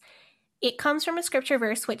kids. It comes from a scripture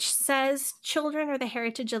verse which says, "Children are the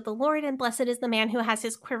heritage of the Lord, and blessed is the man who has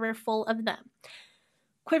his quiver full of them."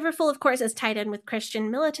 Quiverful, of course, is tied in with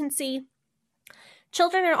Christian militancy.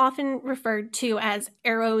 Children are often referred to as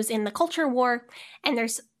arrows in the culture war, and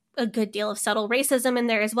there's a good deal of subtle racism in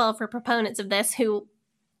there as well for proponents of this who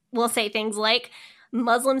will say things like,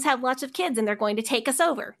 Muslims have lots of kids and they're going to take us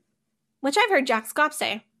over, which I've heard Jack Scott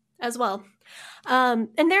say as well. And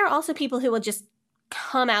there are also people who will just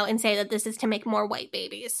come out and say that this is to make more white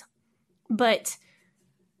babies. But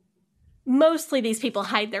mostly these people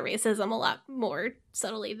hide their racism a lot more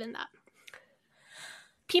subtly than that.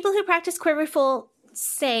 People who practice Quiverful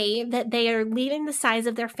say that they are leaving the size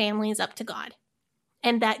of their families up to God,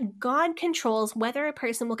 and that God controls whether a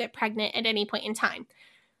person will get pregnant at any point in time.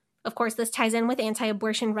 Of course, this ties in with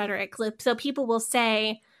anti-abortion rhetoric. So people will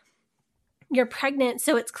say, you're pregnant,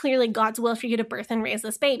 so it's clearly God's will for you to birth and raise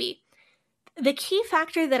this baby. The key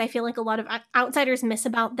factor that I feel like a lot of outsiders miss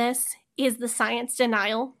about this is the science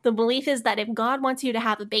denial. The belief is that if God wants you to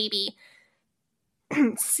have a baby,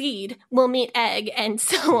 seed will meet egg and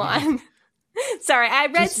so on. Sorry, I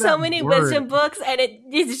read so many wisdom books and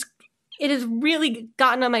it has really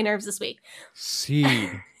gotten on my nerves this week.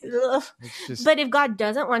 Seed. But if God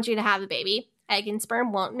doesn't want you to have a baby, egg and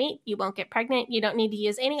sperm won't meet. You won't get pregnant. You don't need to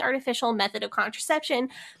use any artificial method of contraception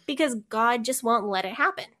because God just won't let it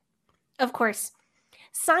happen. Of course,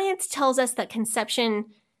 science tells us that conception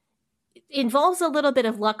involves a little bit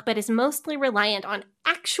of luck, but is mostly reliant on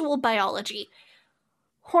actual biology,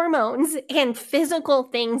 hormones, and physical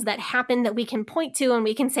things that happen that we can point to and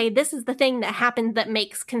we can say this is the thing that happened that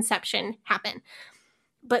makes conception happen.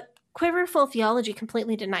 But Quiverful theology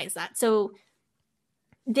completely denies that. So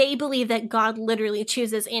they believe that God literally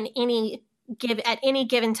chooses at any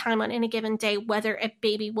given time on any given day whether a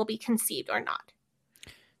baby will be conceived or not.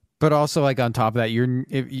 But also, like on top of that,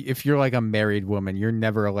 if you're like a married woman, you're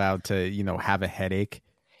never allowed to, have a headache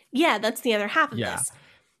Yeah, that's the other half of Yeah. this.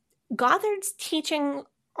 Gothard's teaching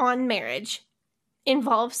on marriage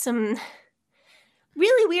involves some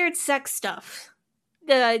really weird sex stuff.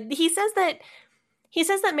 He says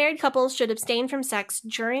that married couples should abstain from sex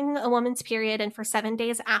during a woman's period and for 7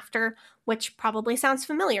 days after, which probably sounds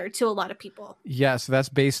familiar to a lot of people. Yeah, so that's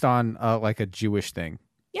based on like a Jewish thing.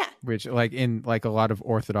 Yeah. Which like in like a lot of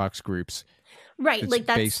Orthodox groups. Right, It's like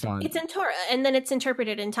that's based on- it's in Torah, and then it's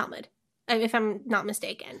interpreted in Talmud, if I'm not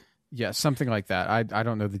mistaken. Yeah, something like that. I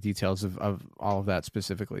don't know the details of all of that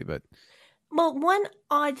specifically, but Well, one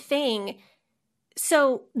odd thing,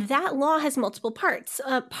 so that law has multiple parts.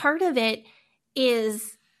 Part of it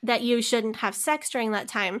is that you shouldn't have sex during that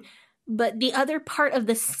time, but the other part of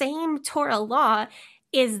the same Torah law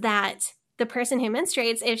is that the person who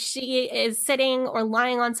menstruates, if she is sitting or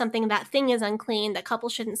lying on something, that thing is unclean, that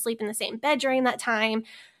couples shouldn't sleep in the same bed during that time,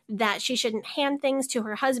 that she shouldn't hand things to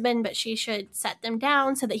her husband, but she should set them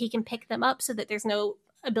down so that he can pick them up so that there's no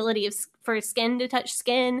ability for skin to touch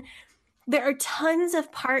skin. There are tons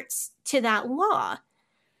of parts to that law.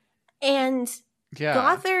 And yeah.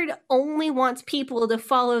 Gothard only wants people to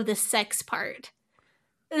follow the sex part.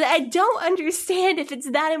 I don't understand if it's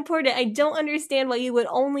that important. I don't understand why you would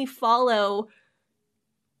only follow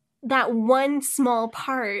that one small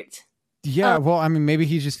part. Yeah, well, I mean, maybe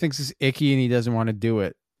he just thinks it's icky and he doesn't want to do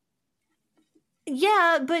it.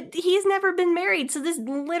 Yeah, but he's never been married, so this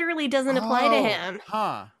literally doesn't apply to him.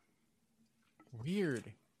 Huh.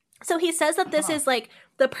 Weird. So he says that this is like,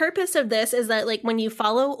 the purpose of this is that like when you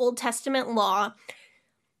follow Old Testament law,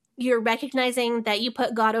 you're recognizing that you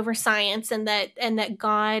put God over science and that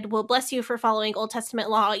God will bless you for following Old Testament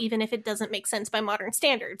law, even if it doesn't make sense by modern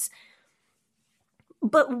standards.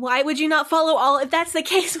 But why would you not follow if that's the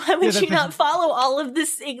case, why would you not follow all of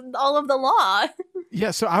the law?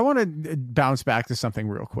 Yeah, so I want to bounce back to something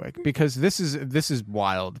real quick because this is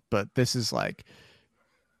wild, but this is like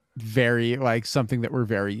very like something that we're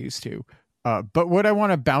very used to. But what I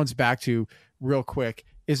want to bounce back to real quick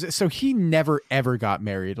is so he never ever got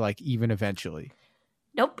married, like even eventually.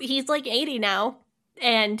 Nope, he's like 80 now,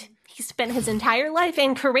 and he spent his entire life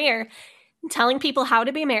and career telling people how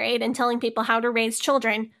to be married and telling people how to raise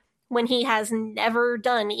children when he has never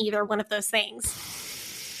done either one of those things.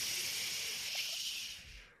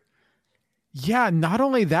 Yeah, not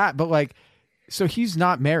only that, but like, so he's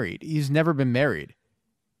not married. He's never been married.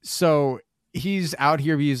 So he's out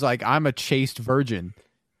here, he's like, I'm a chaste virgin.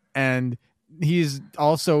 And he's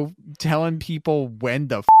also telling people when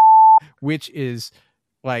to which is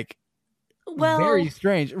like very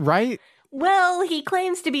strange, right? Well, he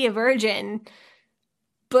claims to be a virgin,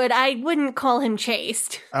 but I wouldn't call him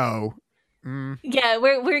chaste. Oh. Yeah,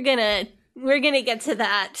 we're gonna get to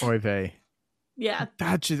that. Oy vey. Yeah.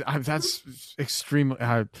 That's extremely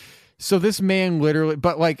so this man literally,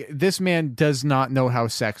 but like this man does not know how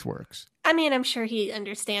sex works. I mean, I'm sure he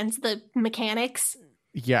understands the mechanics.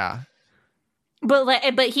 Yeah.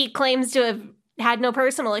 But he claims to have had no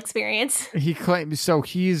personal experience. He claims so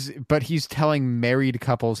he's telling married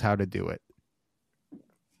couples how to do it.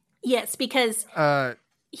 Yes, because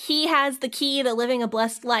he has the key to living a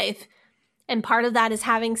blessed life, and part of that is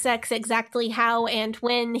having sex exactly how and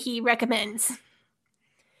when he recommends.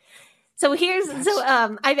 So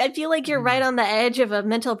I feel like you're right on the edge of a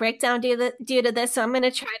mental breakdown due to this, so I'm going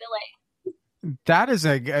to try to like. That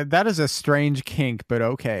is a strange kink, but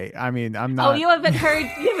okay. I mean, I'm not. Oh, you haven't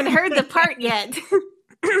heard the part yet.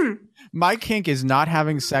 My kink is not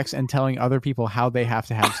having sex and telling other people how they have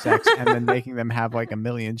to have sex and then making them have like a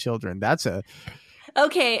million children. That's a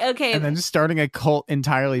okay. And then just starting a cult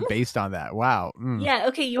entirely based on that. Wow. Yeah.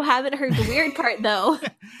 Okay. You haven't heard the weird part though.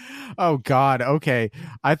 Oh God. Okay.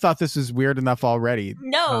 I thought this was weird enough already.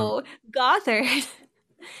 No, Gothard.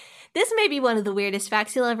 This may be one of the weirdest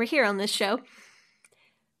facts you'll ever hear on this show.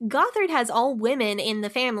 Gothard has all women in the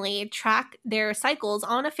family track their cycles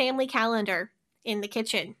on a family calendar in the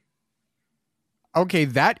kitchen. Okay,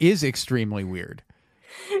 that is extremely weird.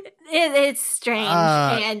 It's strange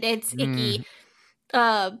and it's icky.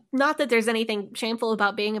 Not that there's anything shameful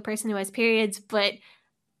about being a person who has periods, but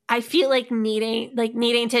I feel like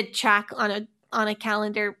needing to track on a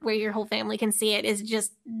calendar where your whole family can see it is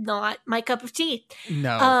just not my cup of tea.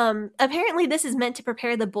 No. Apparently this is meant to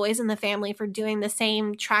prepare the boys in the family for doing the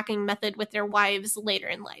same tracking method with their wives later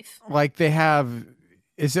in life. Like they have,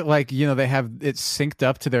 is it like, they have it synced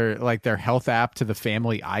up to their health app to the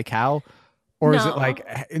family iCal? Or is No. it like,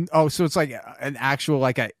 oh, so it's like an actual,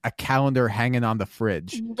 like a calendar hanging on the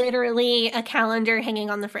fridge? Literally a calendar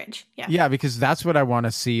hanging on the fridge. Yeah. Yeah, because that's what I want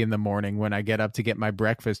to see in the morning when I get up to get my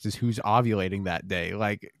breakfast is who's ovulating that day.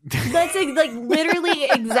 Like, That's like literally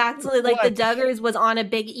exactly like What? the Duggars was on a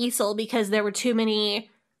big easel because there were too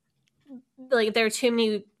many,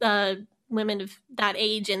 women of that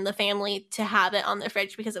age in the family to have it on the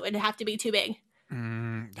fridge because it would have to be too big.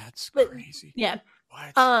 that's But- crazy. Yeah.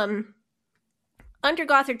 What? Under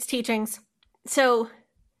Gothard's teachings, so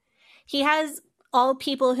he has all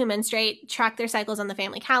people who menstruate track their cycles on the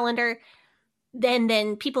family calendar.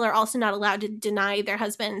 Then people are also not allowed to deny their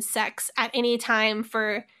husband sex at any time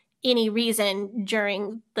for any reason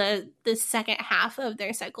during the second half of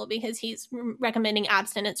their cycle because he's recommending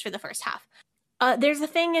abstinence for the first half. There's a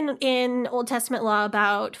thing in Old Testament law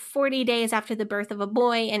about 40 days after the birth of a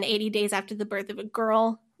boy and 80 days after the birth of a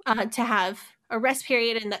girl to have a rest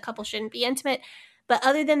period, and that couple shouldn't be intimate. But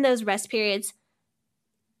other than those rest periods,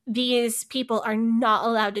 these people are not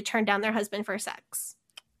allowed to turn down their husband for sex.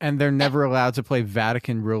 And they're never allowed to play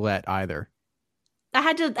Vatican roulette either. I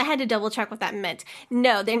had to double check what that meant.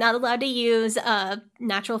 No, they're not allowed to use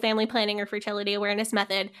natural family planning or fertility awareness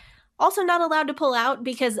method. Also not allowed to pull out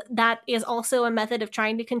because that is also a method of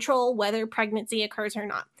trying to control whether pregnancy occurs or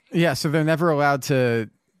not. Yeah, so they're never allowed to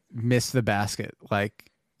miss the basket. Like,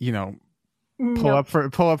 you know, pull No. up for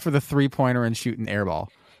the 3-pointer and shoot an airball.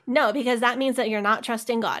 No, because that means that you're not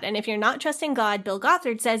trusting God. And if you're not trusting God, Bill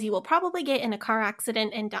Gothard says you will probably get in a car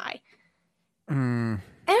accident and die. And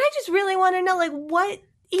I just really want to know, like, what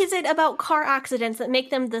is it about car accidents that make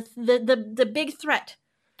them the big threat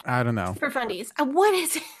I don't know. for fundies? What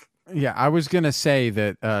is it? Yeah, I was going to say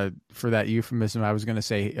that for that euphemism, I was going to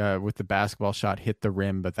say with the basketball shot hit the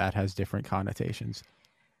rim, but that has different connotations.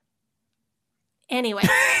 Anyway.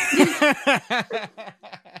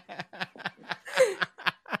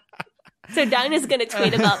 So Dinah's going to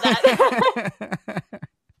tweet about that.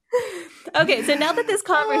 Okay, so now that this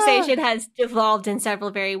conversation has devolved in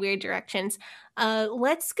several very weird directions,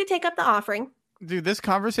 let's go take up the offering. Dude, this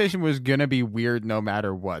conversation was going to be weird no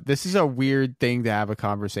matter what. This is a weird thing to have a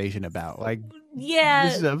conversation about. Like, Yeah.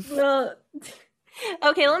 This is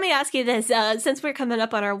Okay, let me ask you this. Since we're coming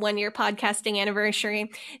up on our 1-year podcasting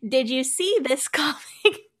anniversary, did you see this comic?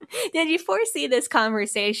 Did you foresee this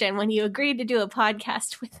conversation when you agreed to do a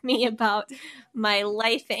podcast with me about my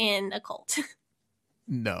life in a cult?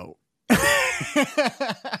 no. Sometimes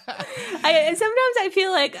I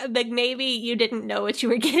feel like maybe you didn't know what you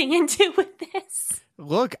were getting into with this.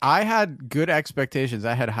 Look, I had good expectations.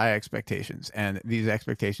 I had high expectations, and these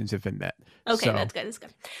expectations have been met. Okay, So- that's good. That's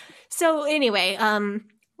good. So anyway,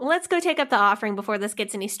 let's go take up the offering before this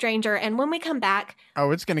gets any stranger. And when we come back,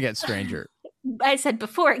 Oh, it's going to get stranger. I said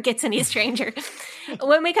before it gets any stranger.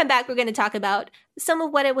 When we come back, we're going to talk about some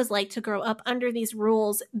of what it was like to grow up under these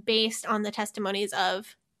rules based on the testimonies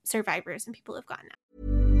of survivors and people who've gotten out.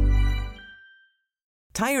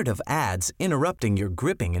 Tired of ads interrupting your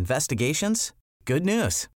gripping investigations? Good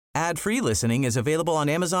news. Ad-free listening is available on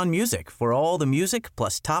Amazon Music for all the music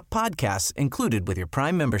plus top podcasts included with your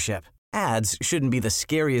Prime membership. Ads shouldn't be the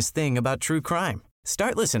scariest thing about true crime.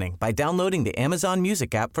 Start listening by downloading the Amazon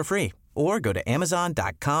Music app for free or go to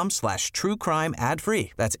amazon.com/truecrime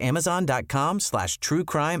ad-free. That's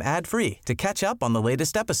amazon.com/truecrime ad-free to catch up on the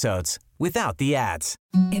latest episodes without the ads.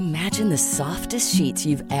 Imagine the softest sheets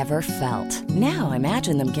you've ever felt. Now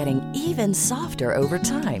imagine them getting even softer over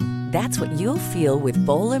time. That's what you'll feel with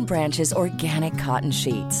Boll & Branch's organic cotton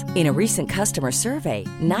sheets. In a recent customer survey,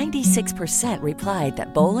 96% replied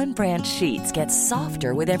that Boll & Branch sheets get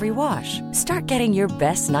softer with every wash. Start getting your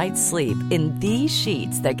best night's sleep in these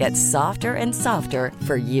sheets that get softer and softer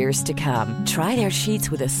for years to come. Try their sheets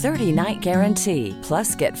with a 30-night guarantee.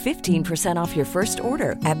 Plus, get 15% off your first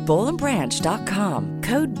order at bollandbranch.com.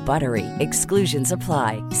 Code BUTTERY. Exclusions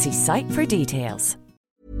apply. See site for details.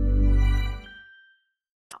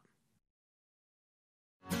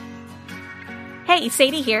 Hey,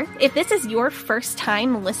 Sadie here. If this is your first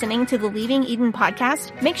time listening to the Leaving Eden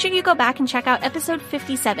podcast, make sure you go back and check out episode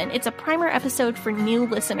 57. It's a primer episode for new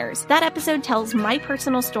listeners. That episode tells my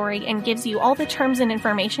personal story and gives you all the terms and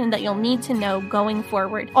information that you'll need to know going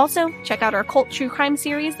forward. Also, check out our cult true crime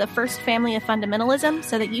series, The First Family of Fundamentalism,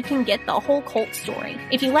 so that you can get the whole cult story.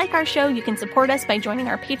 If you like our show, you can support us by joining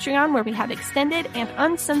our Patreon, where we have extended and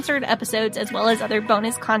uncensored episodes as well as other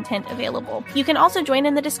bonus content available. You can also join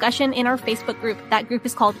in the discussion in our Facebook group. That group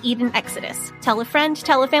is called Eden Exodus. Tell a friend,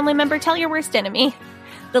 tell a family member, tell your worst enemy.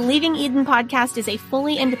 The Leaving Eden podcast is a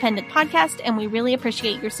fully independent podcast, and we really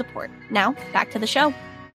appreciate your support. Now, back to the show.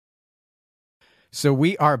 So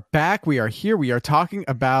we are back. We are here. We are talking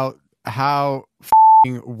about how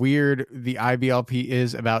weird the IBLP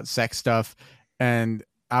is about sex stuff, and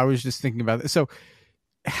I was just thinking about it. So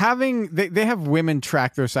they have women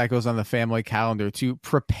track their cycles on the family calendar to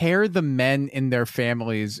prepare the men in their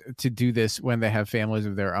families to do this when they have families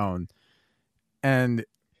of their own. And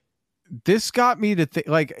this got me to think,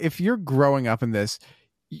 like, if you're growing up in this,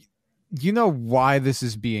 you know why this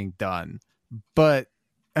is being done. But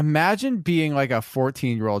imagine being like a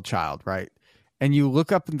 14-year-old child, right? And you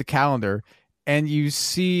look up in the calendar and you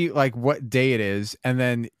see like what day it is, and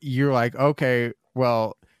then you're like, okay,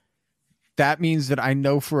 well, that means that I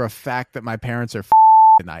know for a fact that my parents are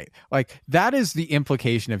tonight. Like, that is the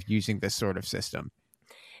implication of using this sort of system.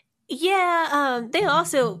 Yeah, they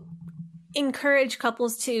also encourage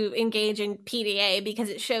couples to engage in PDA because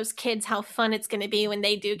it shows kids how fun it's going to be when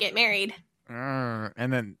they do get married.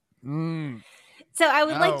 And then... So I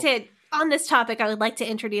would like to, on this topic, I would like to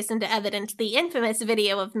introduce into evidence the infamous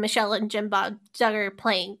video of Michelle and Jim Bob Duggar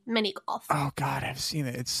playing mini golf. Oh God, I've seen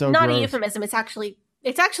it. It's so not gross. A euphemism. It's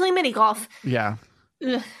actually mini golf. Yeah.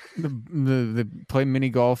 Ugh. The play mini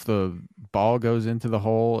golf. The ball goes into the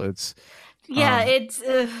hole. It's it's.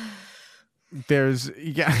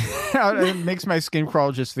 It makes my skin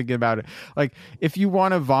crawl just thinking about it. Like, if you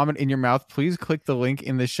want to vomit in your mouth, please click the link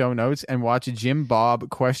in the show notes and watch Jim Bob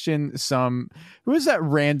question who is that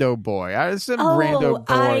rando boy? Rando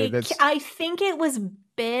boy. I think it was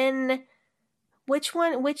Ben. Which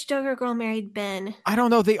Duggar girl married Ben? I don't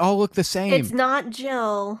know. They all look the same. It's not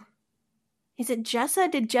Jill. Is it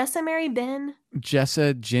Jessa? Did Jessa marry Ben?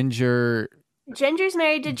 Jessa, Ginger. Ginger's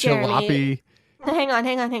married to Jeremy. Jalopy. Hang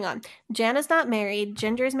on. Jana's not married.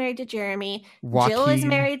 Ginger's married to Jeremy. Joaquin. Jill is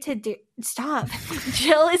married to... Stop.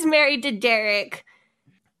 Jill is married to Derek.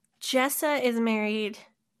 Jessa is married...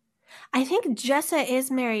 I think Jessa is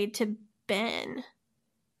married to Ben.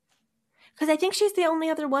 Because I think she's the only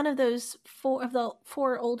other one of those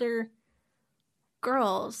four older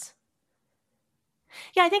girls.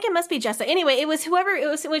 Yeah, I think it must be Jessa. Anyway, it was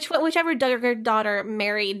whichever Duggar daughter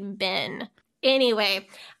married Ben. Anyway...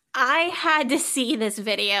 I had to see this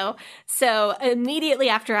video, so immediately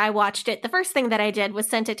after I watched it, the first thing that I did was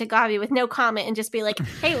sent it to Gabi with no comment and just be like,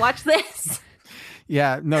 hey, watch this.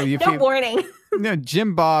 Yeah, no. No warning. No,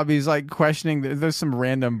 Jim Bob, he's like questioning, there's some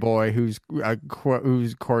random boy who's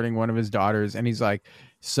courting one of his daughters, and he's like,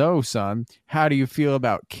 so, son, how do you feel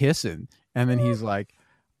about kissing? And then he's like,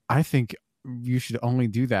 I think you should only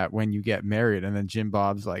do that when you get married. And then Jim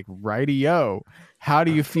Bob's like, righty-o, how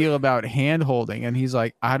do you feel about hand holding? And he's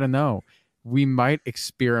like, I don't know, we might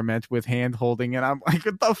experiment with hand holding. And I'm like,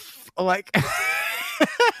 what the like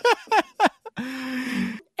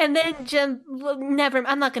and then Jim, never,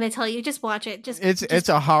 I'm not going to tell you, just watch it. It's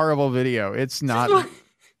a horrible video. It's not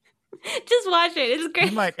just watch it. It's great.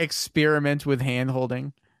 We might experiment with hand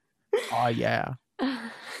holding. Oh yeah.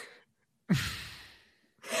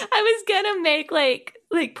 I was gonna make like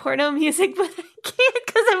porno music, but I can't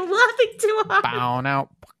because I'm laughing too hard. Bow now.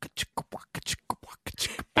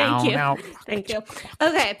 Thank you.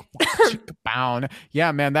 Okay. Bow.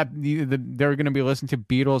 Yeah, man. They're gonna be listening to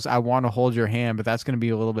Beatles. I Want to Hold Your Hand, but that's gonna be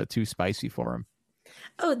a little bit too spicy for them.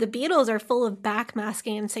 Oh, the Beatles are full of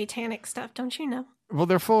backmasking and satanic stuff, don't you know? Well,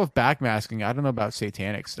 they're full of backmasking. I don't know about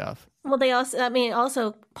satanic stuff. Well, they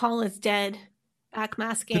also Paul is dead.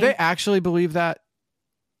 Backmasking. Do they actually believe that?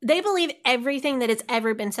 They believe everything that has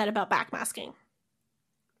ever been said about backmasking.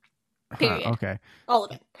 Period. Okay. All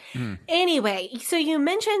of it. Anyway, so you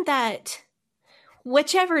mentioned that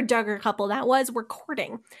whichever Duggar couple that was were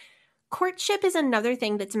courting. Courtship is another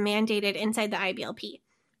thing that's mandated inside the IBLP.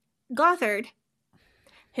 Gothard,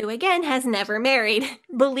 who again has never married,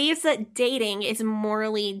 believes that dating is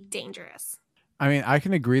morally dangerous. I mean, I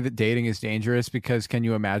can agree that dating is dangerous because can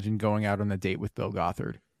you imagine going out on a date with Bill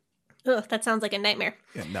Gothard? Ugh, that sounds like a nightmare.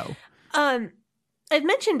 Yeah, no. I've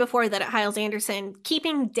mentioned before that at Hyles-Anderson,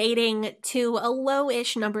 keeping dating to a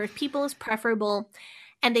low-ish number of people is preferable.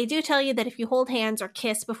 And they do tell you that if you hold hands or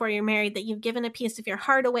kiss before you're married, that you've given a piece of your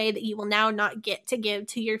heart away that you will now not get to give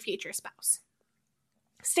to your future spouse.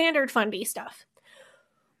 Standard fundy stuff.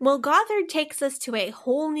 Well, Gothard takes us to a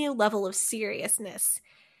whole new level of seriousness.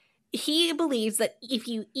 He believes that if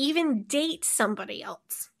you even date somebody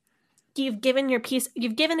else, you've given a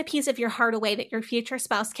piece of your heart away that your future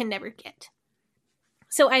spouse can never get.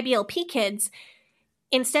 So IBLP kids,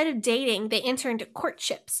 instead of dating, they enter into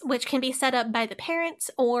courtships, which can be set up by the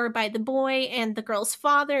parents or by the boy and the girl's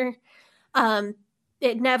father.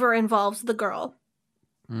 It never involves the girl.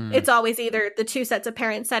 It's always either the two sets of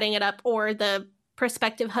parents setting it up or the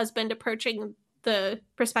prospective husband approaching the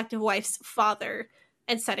prospective wife's father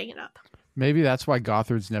and setting it up. Maybe that's why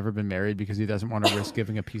Gothard's never been married, because he doesn't want to risk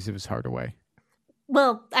giving a piece of his heart away.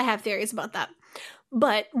 Well, I have theories about that.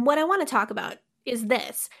 But what I want to talk about is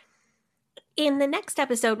this. In the next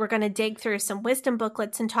episode, we're going to dig through some wisdom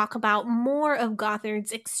booklets and talk about more of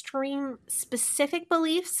Gothard's extreme specific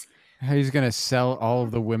beliefs. He's going to sell all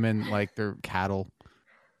of the women like they're cattle.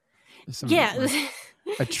 Yeah.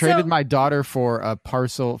 I traded my daughter for a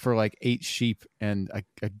parcel for like 8 sheep and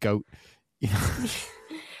a goat.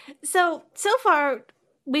 So far,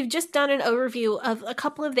 we've just done an overview of a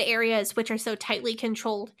couple of the areas which are so tightly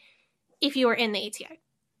controlled if you are in the ATI.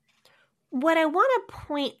 What I want to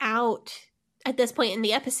point out at this point in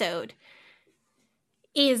the episode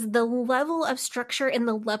is the level of structure and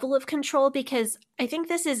the level of control, because I think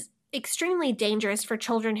this is extremely dangerous for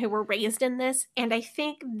children who were raised in this, and I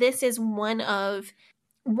think this is one of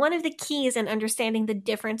the keys in understanding the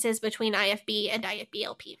differences between IFB and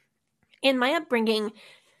IFB-LP. In my upbringing,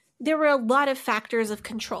 there were a lot of factors of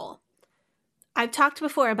control. I've talked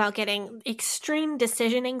before about getting extreme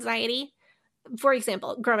decision anxiety. For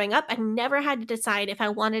example, growing up, I never had to decide if I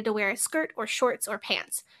wanted to wear a skirt or shorts or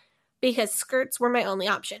pants, because skirts were my only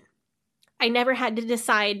option. I never had to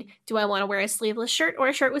decide, do I want to wear a sleeveless shirt or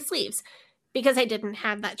a shirt with sleeves, because I didn't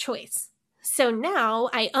have that choice. So now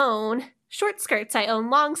I own short skirts, I own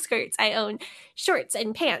long skirts, I own shorts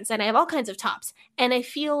and pants, and I have all kinds of tops. And I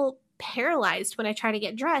feel paralyzed when I try to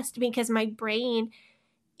get dressed because my brain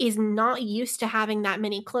is not used to having that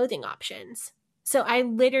many clothing options. So I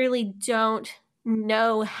literally don't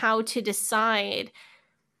know how to decide,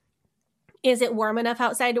 is it warm enough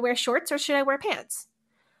outside to wear shorts or should I wear pants?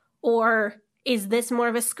 Or is this more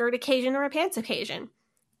of a skirt occasion or a pants occasion?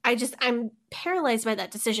 I'm paralyzed by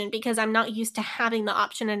that decision because I'm not used to having the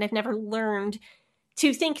option, and I've never learned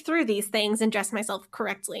to think through these things and dress myself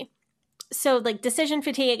correctly. So like decision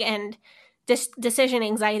fatigue and decision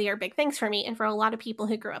anxiety are big things for me and for a lot of people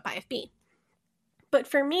who grew up IFB. But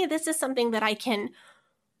for me, this is something that I can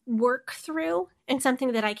work through and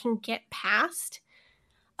something that I can get past.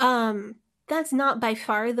 That's not by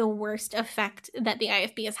far the worst effect that the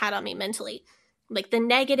IFB has had on me mentally. Like the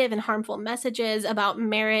negative and harmful messages about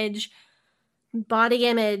marriage, body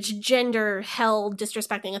image, gender, hell,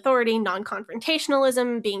 disrespecting authority,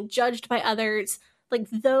 non-confrontationalism, being judged by others, like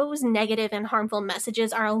those negative and harmful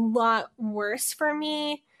messages are a lot worse for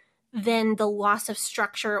me than the loss of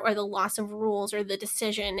structure or the loss of rules or the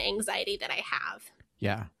decision anxiety that I have.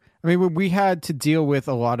 Yeah. I mean, we had to deal with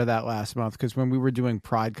a lot of that last month because when we were doing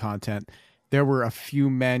Pride content, there were a few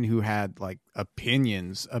men who had like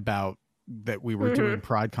opinions about that we were doing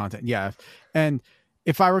Pride content. Yeah. And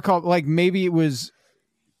if I recall, like maybe it was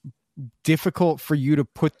difficult for you to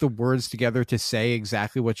put the words together to say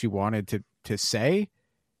exactly what you wanted to say.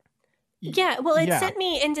 Yeah. Well, it sent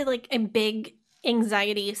me into like a big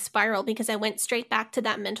anxiety spiral because I went straight back to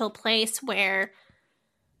that mental place where,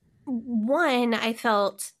 one, I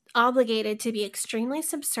felt obligated to be extremely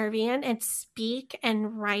subservient and speak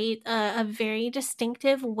and write a very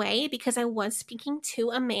distinctive way because I was speaking to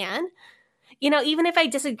a man. You know, even if I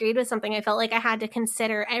disagreed with something, I felt like I had to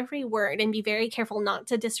consider every word and be very careful not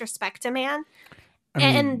to disrespect a man.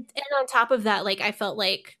 And on top of that, like I felt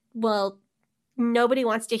like, well, nobody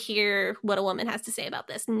wants to hear what a woman has to say about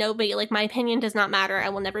this. Nobody, like my opinion does not matter. I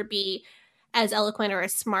will never be as eloquent or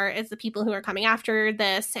as smart as the people who are coming after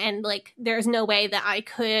this. And like, there's no way that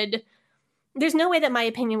my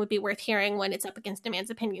opinion would be worth hearing when it's up against a man's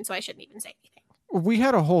opinion. So I shouldn't even say anything. We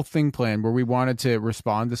had a whole thing planned where we wanted to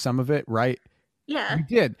respond to some of it, right? Yeah, we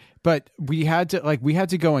did, but we had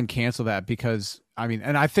to go and cancel that because I mean,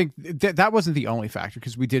 and I think that wasn't the only factor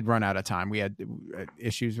because we did run out of time. We had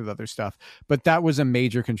issues with other stuff, but that was a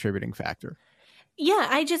major contributing factor. Yeah,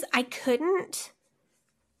 I couldn't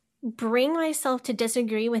bring myself to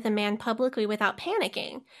disagree with a man publicly without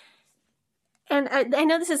panicking. And I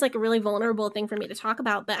know this is like a really vulnerable thing for me to talk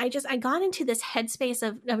about, but I got into this headspace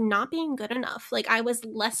of not being good enough. Like I was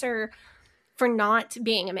lesser for not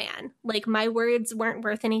being a man. Like my words weren't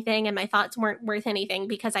worth anything and my thoughts weren't worth anything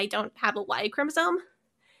because I don't have a Y chromosome.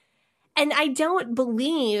 And I don't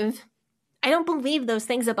believe those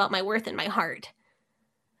things about my worth in my heart.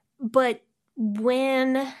 But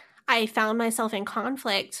when I found myself in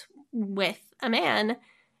conflict with a man,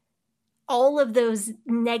 all of those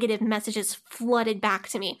negative messages flooded back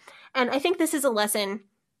to me. And I think this is a lesson.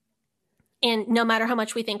 And no matter how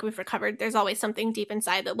much we think we've recovered, there's always something deep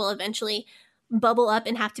inside that will eventually bubble up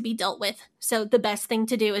and have to be dealt with. So the best thing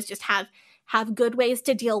to do is just have good ways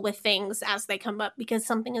to deal with things as they come up, because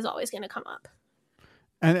something is always going to come up.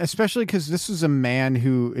 And especially because this is a man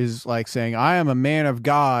who is like saying, I am a man of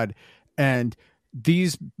God. And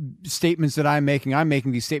these statements that I'm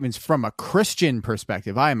making these statements from a Christian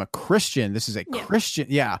perspective. I am a Christian. This is a Christian.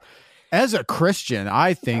 Yeah. As a Christian,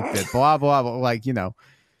 I think that blah, blah, blah, like, you know.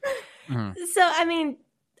 So, I mean,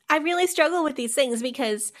 I really struggle with these things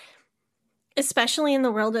because, especially in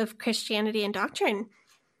the world of Christianity and doctrine,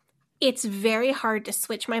 it's very hard to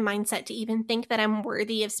switch my mindset to even think that I'm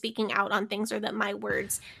worthy of speaking out on things or that my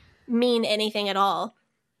words mean anything at all.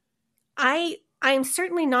 I'm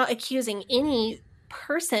certainly not accusing any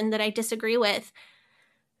person that I disagree with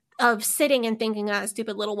of sitting and thinking,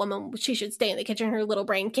 stupid little woman, she should stay in the kitchen. Her little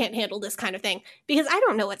brain can't handle this kind of thing. Because I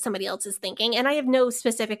don't know what somebody else is thinking. And I have no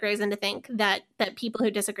specific reason to think that people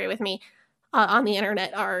who disagree with me on the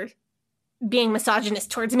internet are being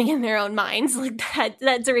misogynist towards me in their own minds. Like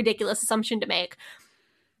that's a ridiculous assumption to make.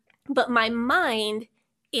 But my mind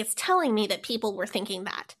is telling me that people were thinking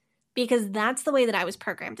that. Because that's the way that I was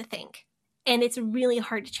programmed to think. And it's really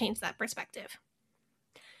hard to change that perspective.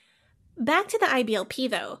 Back to the IBLP,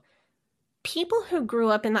 though. People who grew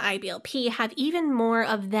up in the IBLP have even more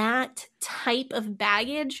of that type of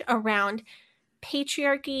baggage around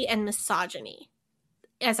patriarchy and misogyny,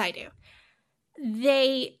 as I do.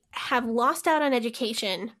 They have lost out on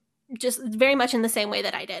education just very much in the same way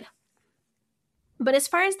that I did. But as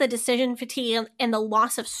far as the decision fatigue and the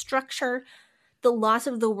loss of structure, the loss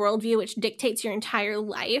of the worldview which dictates your entire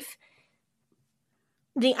life,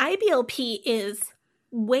 the IBLP is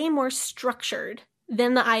way more structured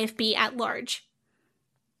than the IFB at large.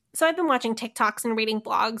 So I've been watching TikToks and reading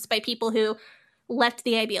blogs by people who left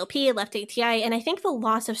the IBLP, left ATI, and I think the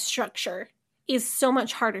loss of structure is so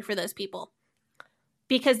much harder for those people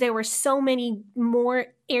because there were so many more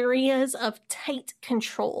areas of tight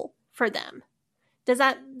control for them.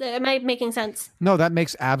 Am I making sense? No, that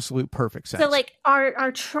makes absolute perfect sense. So like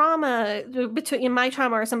our trauma, between my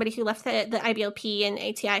trauma or somebody who left the IBLP and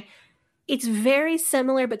ATI, it's very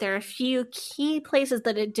similar, but there are a few key places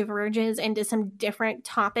that it diverges into some different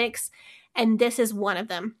topics, and this is one of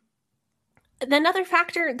them. Another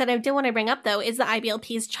factor that I do want to bring up, though, is the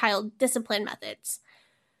IBLP's child discipline methods.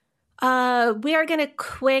 We are going to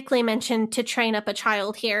quickly mention To Train Up a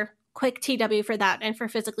Child here. Quick TW for that and for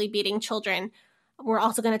physically beating children. We're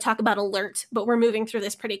also going to talk about Alert, but we're moving through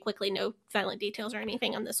this pretty quickly. No violent details or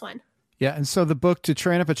anything on this one. Yeah, and so the book To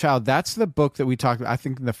Train Up a Child, that's the book that we talked about, I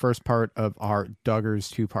think, in the first part of our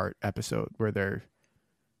Duggars 2-part episode where they're...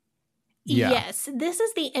 Yeah. Yes, this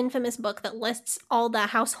is the infamous book that lists all the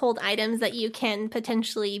household items that you can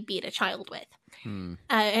potentially beat a child with.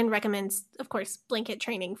 And recommends, of course, blanket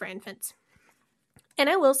training for infants. And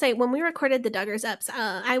I will say, when we recorded the Duggars Ups,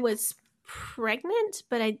 I was pregnant,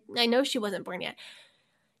 but I know she wasn't born yet.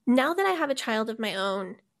 Now that I have a child of my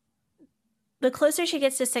own, the closer she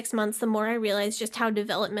gets to 6 months, the more I realize just how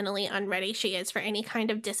developmentally unready she is for any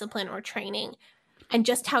kind of discipline or training, and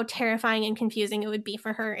just how terrifying and confusing it would be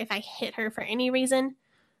for her if I hit her for any reason.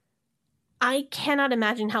 I cannot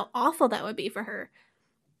imagine how awful that would be for her.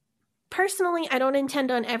 Personally, I don't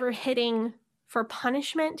intend on ever hitting for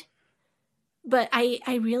punishment, but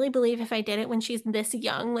I really believe if I did it when she's this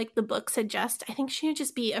young, like the book suggests, I think she would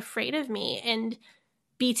just be afraid of me and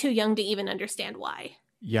be too young to even understand why.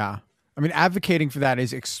 Yeah. I mean, advocating for that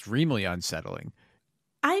is extremely unsettling.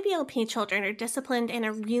 IBLP children are disciplined in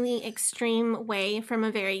a really extreme way from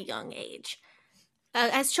a very young age.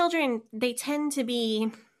 As children, they tend to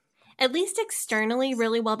be, at least externally,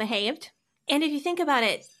 really well behaved. And if you think about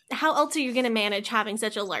it, how else are you going to manage having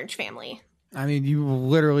such a large family? I mean, you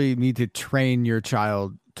literally need to train your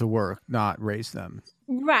child to work, not raise them.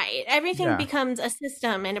 Right. Everything becomes a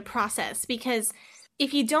system and a process, because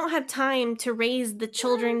if you don't have time to raise the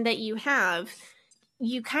children that you have,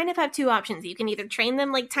 you kind of have two options. You can either train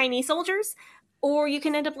them like tiny soldiers, or you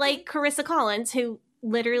can end up like Carissa Collins, who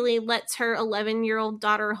literally lets her 11-year-old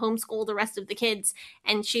daughter homeschool the rest of the kids,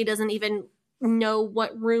 and she doesn't even know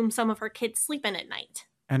what room some of her kids sleep in at night.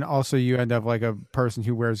 And also you end up like a person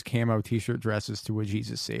who wears camo t-shirt dresses to a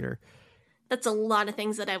Jesus Seder. That's a lot of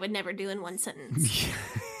things that I would never do in one sentence.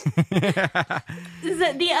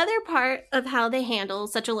 The other part of how they handle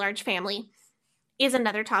such a large family is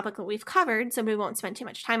another topic that we've covered, so we won't spend too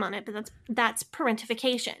much time on it, but that's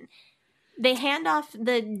parentification. They hand off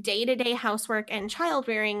the day-to-day housework and child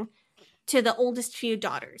rearing to the oldest few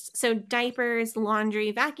daughters. So diapers,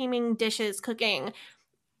 laundry, vacuuming, dishes, cooking.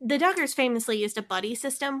 The Duggars famously used a buddy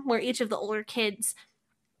system where each of the older kids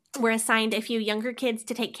were assigned a few younger kids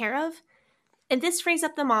to take care of. And this frees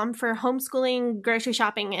up the mom for homeschooling, grocery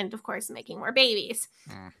shopping, and, of course, making more babies.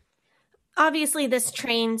 Obviously, this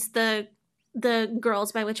trains the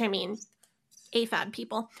girls, by which I mean AFAB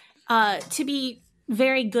people, to be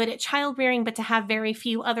very good at child rearing, but to have very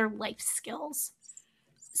few other life skills.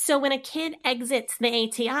 So when a kid exits the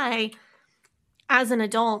ATI as an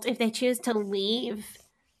adult, if they choose to leave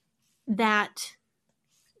that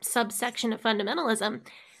subsection of fundamentalism,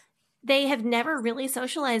 they have never really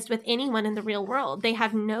socialized with anyone in the real world. They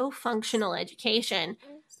have no functional education.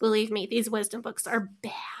 Believe me, these wisdom books are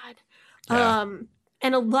bad. Yeah.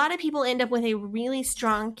 And a lot of people end up with a really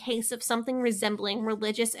strong case of something resembling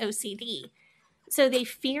religious OCD. So they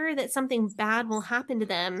fear that something bad will happen to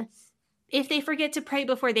them if they forget to pray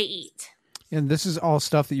before they eat. And this is all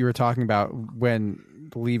stuff that you were talking about when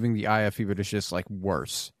leaving the IFB, but it's just like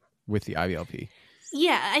worse with the IBLP.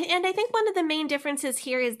 Yeah, and I think one of the main differences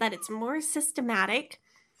here is that it's more systematic.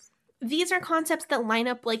 These are concepts that line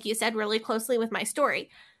up, like you said, really closely with my story.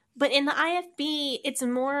 But in the IFB, it's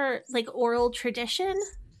more like oral tradition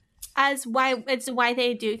as why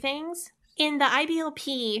they do things. In the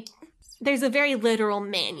IBLP, there's a very literal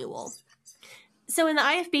manual. So in the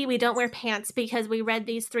IFB, we don't wear pants because we read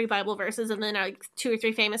these 3 Bible verses and then 2 or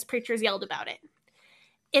 3 famous preachers yelled about it.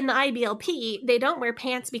 In the IBLP, they don't wear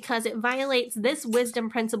pants because it violates this wisdom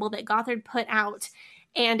principle that Gothard put out.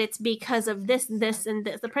 And it's because of this, this, and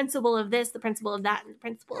this. The principle of this, the principle of that, and the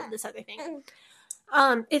principle of this other thing.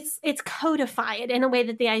 It's codified in a way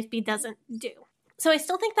that the IFB doesn't do. So I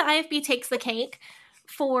still think the IFB takes the cake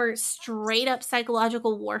for straight up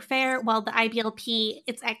psychological warfare, while the IBLP,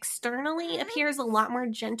 it's externally appears a lot more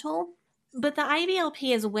gentle. But the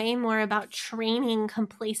IBLP is way more about training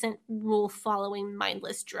complacent, rule-following,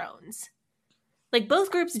 mindless drones. Like,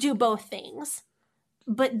 both groups do both things,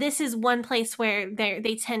 but this is one place where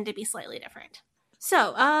they tend to be slightly different.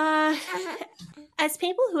 So, as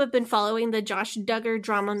people who have been following the Josh Duggar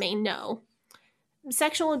drama may know,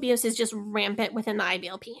 sexual abuse is just rampant within the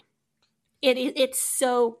IBLP. It's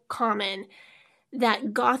so common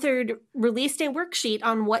that Gothard released a worksheet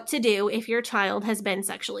on what to do if your child has been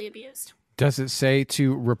sexually abused. Does it say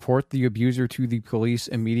to report the abuser to the police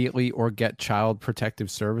immediately or get child protective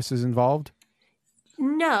services involved?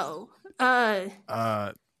 No.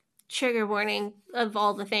 Trigger warning of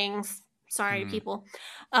all the things. Sorry, people.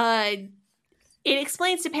 It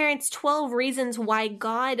explains to parents 12 reasons why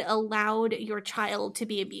God allowed your child to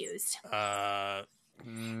be abused.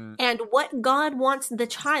 And what God wants the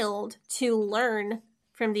child to learn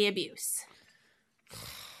from the abuse.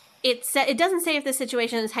 It doesn't say if the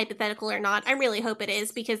situation is hypothetical or not. I really hope it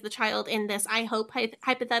is, because the child in this, I hope,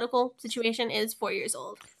 hypothetical situation is 4 years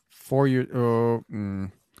old. 4 years.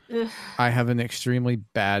 I have an extremely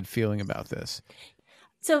bad feeling about this.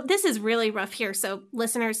 So this is really rough here. So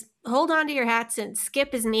listeners, hold on to your hats and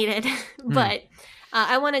skip is needed. But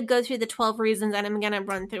I want to go through the 12 reasons, and I'm going to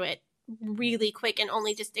run through it really quick and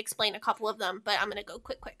only just explain a couple of them. But I'm going to go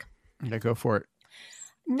quick. Yeah, go for it.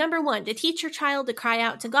 Number 1, to teach your child to cry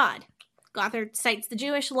out to God. Gothard cites the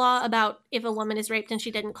Jewish law about if a woman is raped and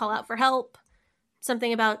she didn't call out for help.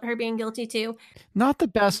 Something about her being guilty too. Not the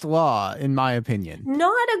best law, in my opinion.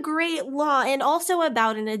 Not a great law, and also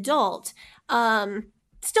about an adult.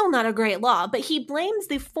 Still not a great law, but he blames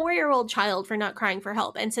the 4-year-old child for not crying for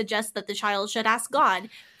help and suggests that the child should ask God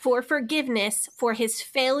for forgiveness for his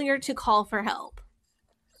failure to call for help.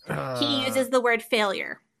 He uses the word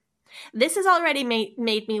failure. This has already made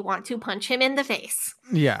me want to punch him in the face.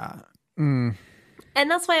 Yeah. And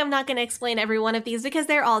that's why I'm not going to explain every one of these, because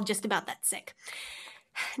they're all just about that sick.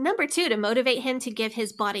 Number 2, to motivate him to give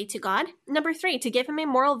his body to God. Number 3, to give him a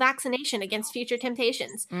moral vaccination against future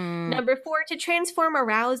temptations. Number 4, to transform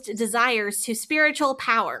aroused desires to spiritual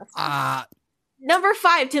power. Number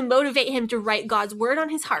 5, to motivate him to write God's word on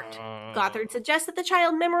his heart. Gothard suggests that the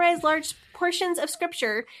child memorize large portions of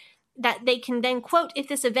scripture that they can then quote if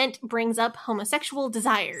this event brings up homosexual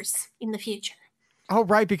desires in the future. Oh,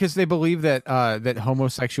 right, because they believe that that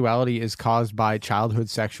homosexuality is caused by childhood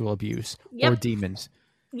sexual abuse or demons.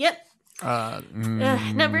 Yep.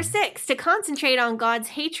 Number 6, to concentrate on God's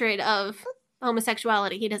hatred of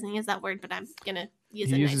homosexuality. He doesn't use that word, but I'm going to use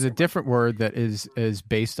it. He uses a different word that is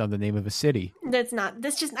based on the name of a city. That's not.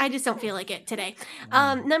 I just don't feel like it today.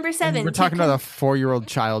 Number 7. And we're talking about a 4-year-old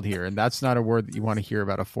child here, and that's not a word that you want to hear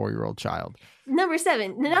about a 4-year-old child. Number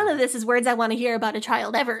 7. None of this is words I want to hear about a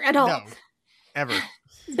child ever at all. No, ever.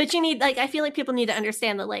 But you need, I feel like people need to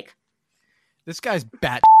understand that, this guy's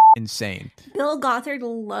bat insane. Bill Gothard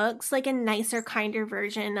looks like a nicer, kinder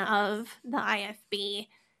version of the IFB,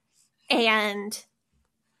 and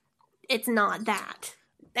it's not that.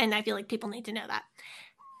 And I feel like people need to know that.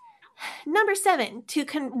 Number 7,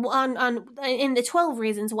 in the 12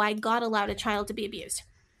 reasons why God allowed a child to be abused.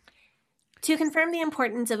 To confirm the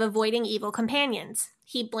importance of avoiding evil companions.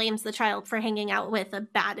 He blames the child for hanging out with a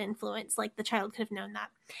bad influence, like the child could have known that.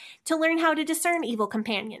 To learn how to discern evil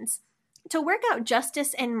companions. to work out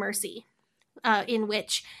justice and mercy, in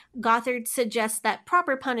which Gothard suggests that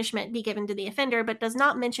proper punishment be given to the offender, but does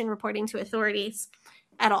not mention reporting to authorities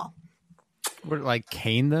at all. What, like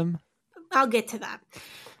cane them? I'll get to that.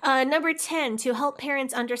 Number 10, to help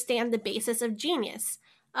parents understand the basis of genius.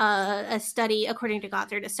 A study, according to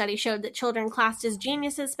Gothard, a study showed that children classed as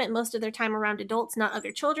geniuses spent most of their time around adults, not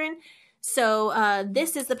other children. So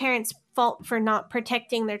this is the parents' fault for not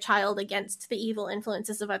protecting their child against the evil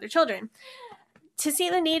influences of other children. To see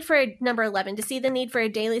the need for, number 11, to see the need for a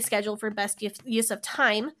daily schedule for best use of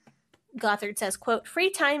time, Gothard says, quote,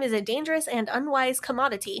 free time is a dangerous and unwise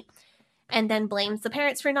commodity, and then blames the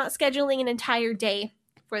parents for not scheduling an entire day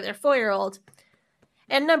for their 4-year-old.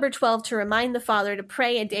 And number 12, to remind the father to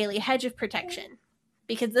pray a daily hedge of protection,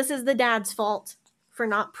 because this is the dad's fault for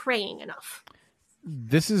not praying enough.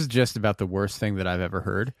 This is just about the worst thing that I've ever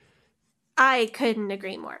heard. I couldn't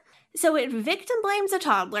agree more. So it victim blames a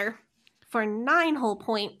toddler for 9 whole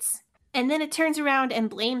points, and then it turns around and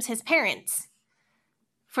blames his parents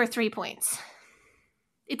for 3 points.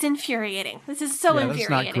 It's infuriating. This is so infuriating.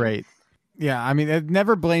 That's not great. Yeah, I mean, it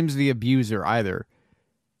never blames the abuser either.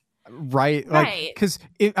 Right? Like, right. Because,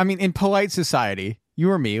 I mean, in polite society, you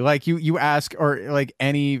or me, like, you ask, or like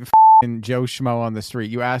any Joe Schmo on the street,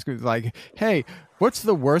 you ask, like, hey, what's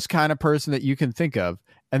the worst kind of person that you can think of?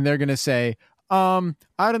 And they're going to say, I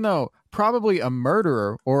don't know, probably a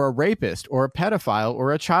murderer or a rapist or a pedophile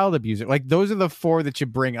or a child abuser. Like, those are the 4 that you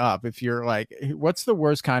bring up. If you're like, what's the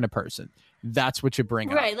worst kind of person? That's what you bring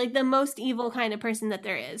up. Right, like the most evil kind of person that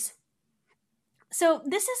there is. So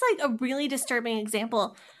this is like a really disturbing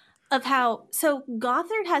example of how, so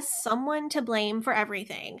Gothard has someone to blame for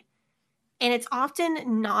everything. And it's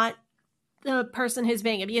often not the person who's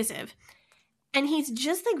being abusive. And he's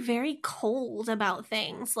just like very cold about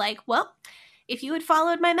things. Like, well, if you had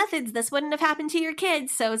followed my methods, this wouldn't have happened to your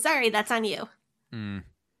kids. So sorry, that's on you. Mm.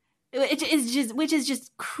 Which is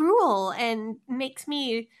just cruel and makes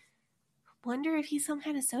me wonder if he's some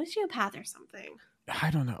kind of sociopath or something.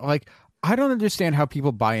 I don't know. Like, I don't understand how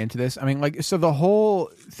people buy into this. I mean, like, so the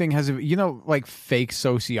whole thing has, like fake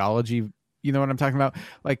sociology. You know what I'm talking about?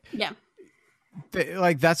 Like, yeah.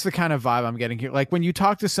 Like, that's the kind of vibe I'm getting here. Like, when you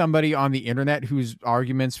talk to somebody on the internet whose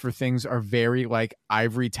arguments for things are very like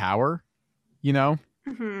ivory tower,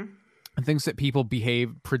 Mm-hmm. and thinks that people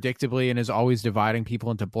behave predictably and is always dividing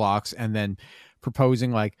people into blocks and then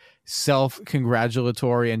proposing like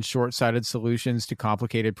self-congratulatory and short-sighted solutions to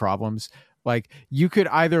complicated problems. Like, you could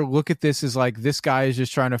either look at this as like, this guy is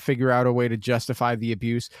just trying to figure out a way to justify the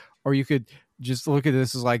abuse, or you could just look at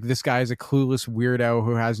this as like, this guy is a clueless weirdo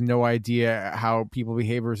who has no idea how people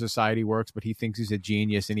behave or society works, but he thinks he's a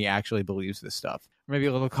genius and he actually believes this stuff. Maybe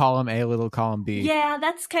a little column A, a little column B. Yeah,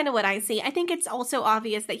 that's kind of what I see. I think it's also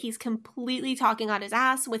obvious that he's completely talking on his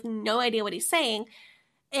ass with no idea what he's saying.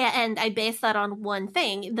 And I base that on one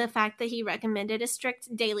thing, the fact that he recommended a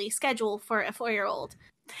strict daily schedule for a 4-year-old,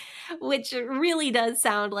 which really does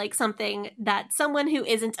sound like something that someone who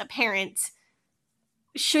isn't a parent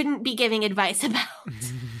shouldn't be giving advice about.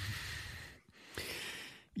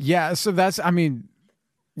 Yeah, so that's, I mean,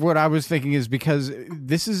 what I was thinking is, because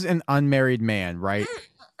this is an unmarried man, right?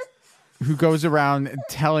 Who goes around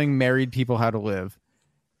telling married people how to live.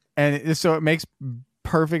 And so it makes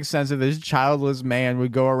perfect sense that this childless man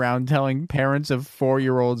would go around telling parents of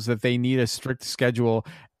 4-year-olds that they need a strict schedule.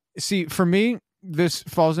 See, for me, this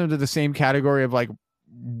falls into the same category of like,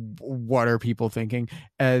 what are people thinking?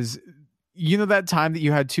 As, that time that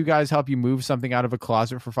you had 2 guys help you move something out of a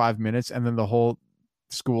closet for 5 minutes and then the whole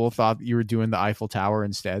school thought that you were doing the Eiffel Tower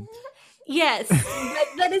instead? Yes,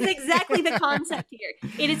 that is exactly the concept here.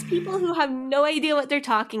 It is people who have no idea what they're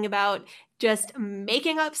talking about, just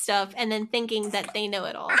making up stuff and then thinking that they know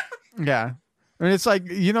it all. Yeah. I mean, it's like,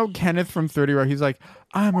 Kenneth from 30 Rock, he's like,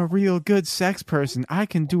 I'm a real good sex person. I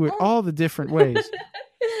can do it all the different ways.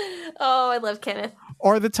 Oh, I love Kenneth.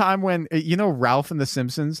 Or the time when, Ralph in The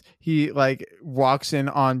Simpsons, he like walks in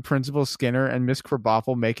on Principal Skinner and Miss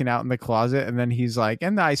Krabappel making out in the closet. And then he's like,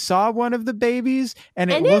 and I saw one of the babies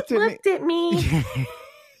and it looked at me.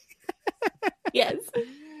 Yes.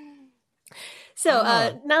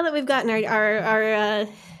 So now that we've gotten our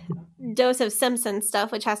dose of Simpsons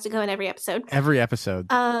stuff, which has to go in every episode.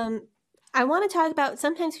 I want to talk about,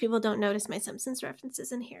 sometimes people don't notice my Simpsons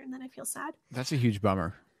references in here, and then I feel sad. That's a huge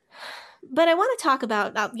bummer. But I want to talk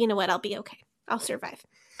about, you know what, I'll be okay. I'll survive.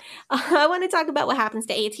 I want to talk about what happens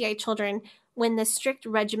to ATI children when the strict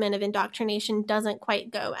regimen of indoctrination doesn't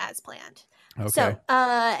quite go as planned. Okay. So,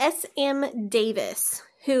 S.M. Davis,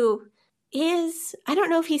 who is, I don't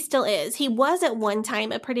know if he still is, he was at one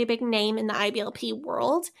time a pretty big name in the IBLP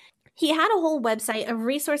world. He had a whole website of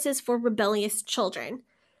resources for rebellious children,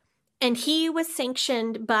 and he was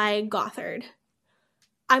sanctioned by Gothard.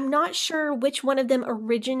 I'm not sure which one of them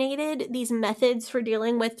originated these methods for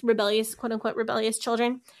dealing with rebellious, quote-unquote, rebellious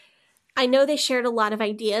children. I know they shared a lot of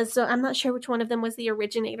ideas, so I'm not sure which one of them was the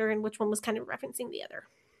originator and which one was kind of referencing the other.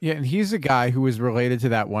 Yeah, and he's a guy who was related to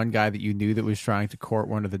that one guy that you knew that was trying to court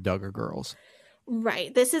one of the Duggar girls.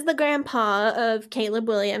 Right. This is the grandpa of Caleb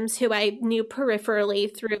Williams, who I knew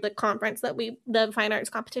peripherally through the conference the fine arts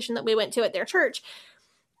competition that we went to at their church.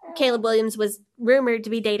 Caleb Williams was rumored to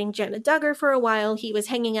be dating Jenna Duggar for a while. He was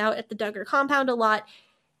hanging out at the Duggar compound a lot.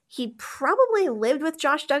 He probably lived with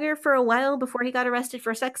Josh Duggar for a while before he got arrested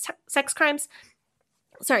for sex crimes.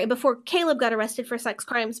 Sorry, before Caleb got arrested for sex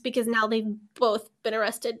crimes, because now they've both been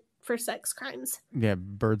arrested for sex crimes. Yeah,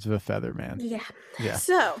 birds of a feather, man. Yeah.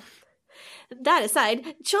 So, that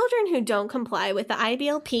aside, children who don't comply with the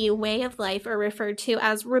IBLP way of life are referred to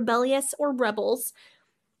as rebellious or rebels.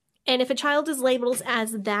 And if a child is labeled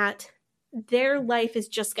as that, their life is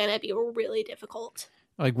just going to be really difficult.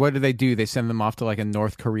 Like, what do? They send them off to like a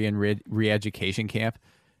North Korean re-education camp?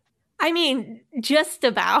 I mean, just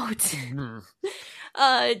about.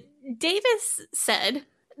 Davis said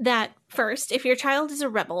that first, if your child is a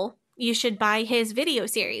rebel, you should buy his video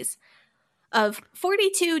series of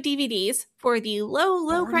 42 DVDs for the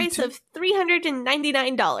low price of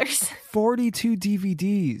 $399. 42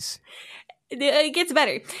 DVDs. It gets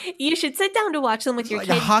better. You should sit down to watch them with your like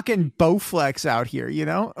kid. Like a Hawken Bowflex out here, you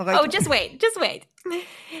know? Like... Oh, just wait.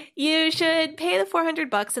 You should pay the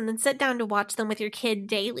 $400 and then sit down to watch them with your kid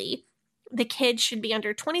daily. The kid should be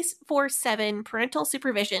under 24/7 parental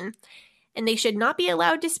supervision, and they should not be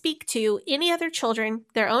allowed to speak to any other children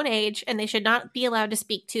their own age, and they should not be allowed to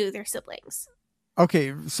speak to their siblings.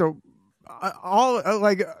 Okay, so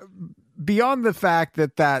beyond the fact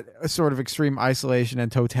that sort of extreme isolation and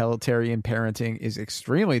totalitarian parenting is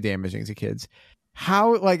extremely damaging to kids,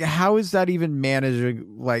 how is that even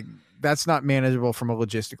managing? Like, that's not manageable from a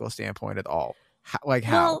logistical standpoint at all. How?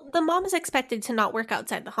 Well, the mom is expected to not work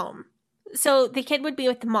outside the home. So the kid would be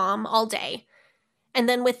with the mom all day, and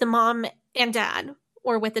then with the mom and dad,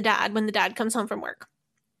 or with the dad when the dad comes home from work.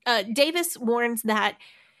 Davis warns that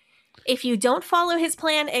if you don't follow his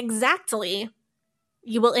plan exactly,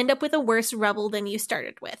 you will end up with a worse rebel than you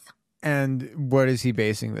started with. And what is he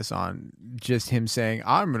basing this on? Just him saying,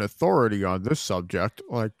 I'm an authority on this subject?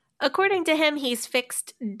 According to him, he's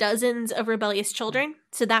fixed dozens of rebellious children,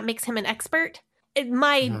 so that makes him an expert.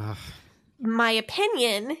 My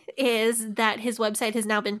opinion is that his website has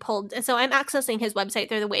now been pulled. So I'm accessing his website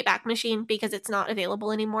through the Wayback Machine because it's not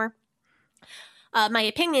available anymore. My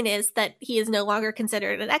opinion is that he is no longer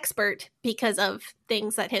considered an expert because of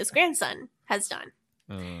things that his grandson has done.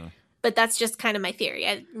 But that's just kind of my theory.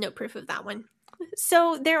 I have no proof of that one.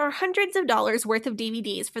 So there are hundreds of dollars worth of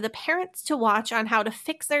DVDs for the parents to watch on how to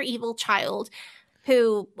fix their evil child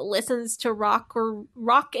who listens to rock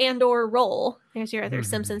and or roll. There's your other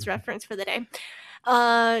Simpsons reference for the day.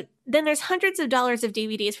 Then there's hundreds of dollars of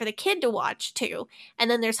DVDs for the kid to watch too.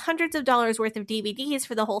 And then there's hundreds of dollars worth of DVDs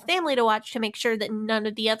for the whole family to watch to make sure that none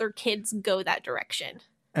of the other kids go that direction.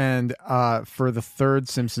 And for the third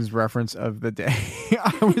Simpsons reference of the day,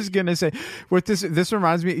 I was going to say, what this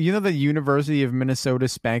reminds me, you know, the University of Minnesota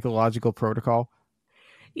Spankological Protocol?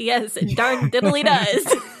 Yes, it darn diddly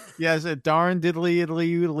does. Yes, it darn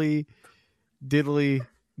diddly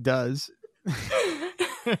does.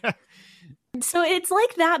 So it's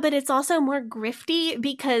like that, but it's also more grifty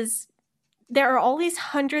because there are all these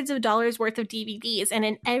hundreds of dollars worth of DVDs, and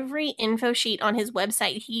in every info sheet on his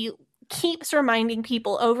website, he keeps reminding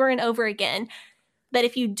people over and over again that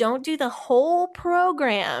if you don't do the whole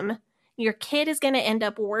program, your kid is going to end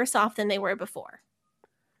up worse off than they were before.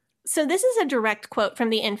 So this is a direct quote from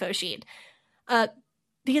the info sheet,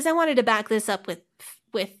 because I wanted to back this up with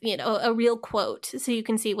a real quote so you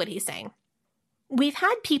can see what he's saying. We've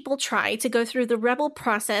had people try to go through the rebel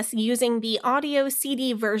process using the audio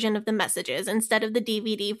CD version of the messages instead of the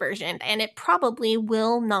DVD version, and it probably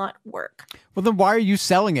will not work. Well, then why are you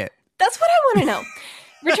selling it? That's what I want to know.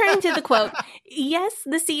 Returning to the quote, yes,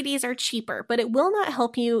 the CDs are cheaper, but it will not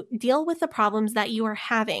help you deal with the problems that you are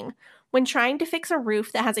having. When trying to fix a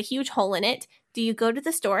roof that has a huge hole in it, do you go to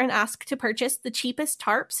the store and ask to purchase the cheapest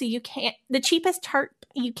tarp you can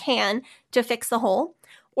to fix the hole?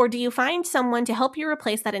 Or do you find someone to help you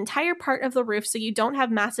replace that entire part of the roof so you don't have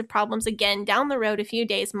massive problems again down the road a few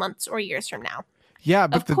days, months, or years from now? Yeah,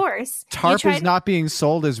 but of course, tarp is not being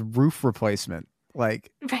sold as roof replacement.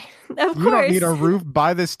 Like, right. Of course. You don't need a roof,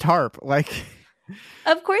 buy this tarp. Like,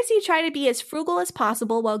 Of course, you try to be as frugal as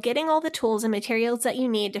possible while getting all the tools and materials that you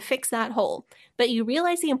need to fix that hole. But you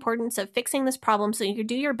realize the importance of fixing this problem, so you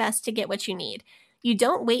do your best to get what you need. You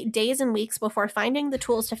don't wait days and weeks before finding the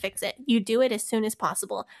tools to fix it. You do it as soon as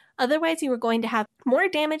possible. Otherwise, you are going to have more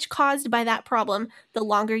damage caused by that problem the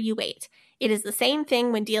longer you wait. It is the same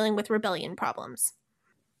thing when dealing with rebellion problems.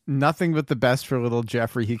 Nothing but the best for little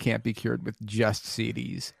Jeffrey. He can't be cured with just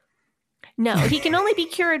CDs. No, he can only be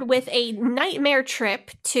cured with a nightmare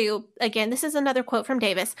trip to, again, this is another quote from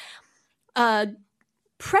Davis,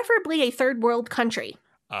 preferably a third world country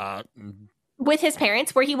with his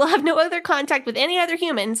parents, where he will have no other contact with any other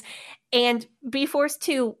humans and be forced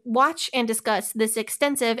to watch and discuss this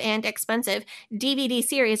extensive and expensive DVD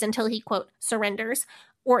series until he, quote, surrenders.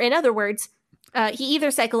 Or in other words, he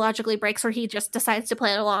either psychologically breaks or he just decides to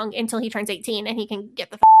play along until he turns 18 and he can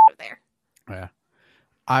get the out of there. Yeah.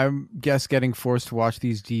 I guess getting forced to watch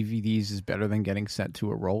these DVDs is better than getting sent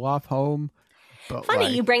to a roll-off home. But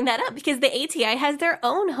funny you bring that up, because the ATI has their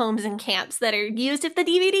own homes and camps that are used if the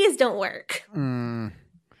DVDs don't work.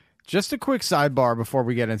 Just a quick sidebar before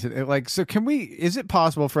we get into it. Like, so is it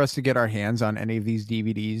possible for us to get our hands on any of these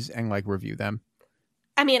DVDs and like review them?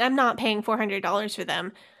 I mean, I'm not paying $400 for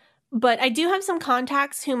them, but I do have some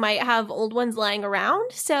contacts who might have old ones lying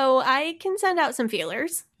around, so I can send out some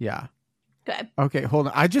feelers. Yeah. Good. Okay, hold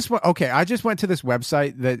on. I just went to this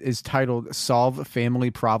website that is titled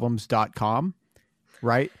solvefamilyproblems.com,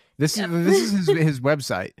 right? This is his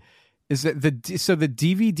website. Is that the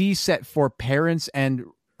DVD set for parents and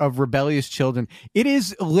of rebellious children? It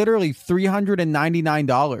is literally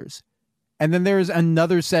 $399. And then there's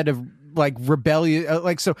another set of like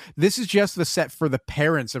rebellious so this is just the set for the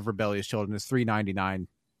parents of rebellious children is $399.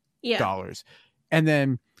 Yeah. And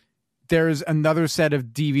then there's another set of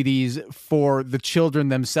DVDs for the children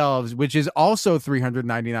themselves, which is also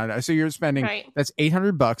 $399. So you're spending that's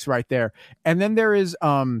 $800 right there. And then there is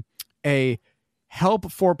a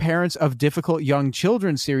Help for Parents of Difficult Young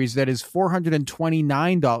Children series that is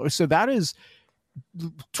 $429. So that is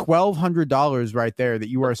 $1,200 right there that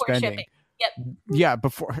you are spending. Shipping. Yep. Yeah,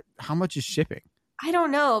 how much is shipping? I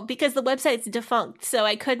don't know, because the website's defunct, so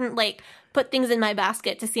I couldn't like put things in my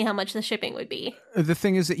basket to see how much the shipping would be. The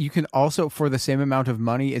thing is that you can also, for the same amount of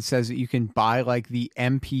money, it says that you can buy like the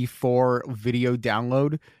MP4 video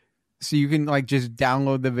download. So you can like just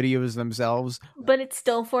download the videos themselves. But it's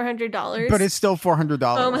still $400. But it's still $400.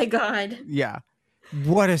 Oh my God. Yeah.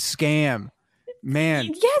 What a scam. Man.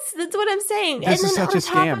 Yes, that's what I'm saying. This is such a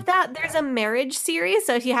scam. On top of that, there's a marriage series.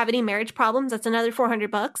 So if you have any marriage problems, that's another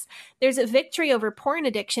 $400. There's a Victory Over Porn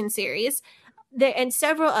Addiction series there, and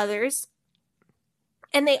several others.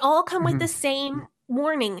 And they all come with the same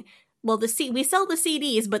warning. Well, we sell the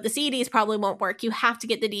CDs, but the CDs probably won't work. You have to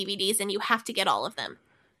get the DVDs and you have to get all of them.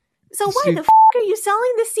 So why the f*** are you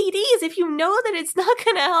selling the CDs if you know that it's not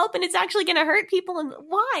going to help and it's actually going to hurt people? And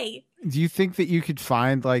why? Do you think that you could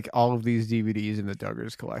find like all of these DVDs in the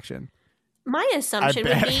Duggars collection? My assumption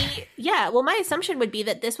would be, my assumption would be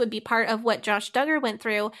that this would be part of what Josh Duggar went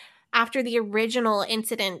through after the original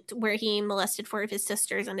incident where he molested 4 of his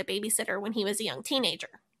sisters and a babysitter when he was a young teenager.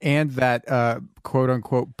 And that quote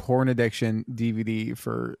unquote porn addiction DVD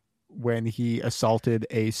for when he assaulted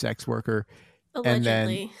a sex worker.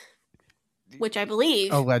 Allegedly. Which I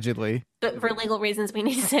believe. Allegedly. But for legal reasons, we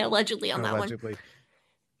need to say allegedly on that one.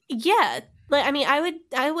 Yeah. Like, I mean,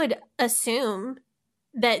 I would assume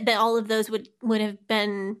that all of those would have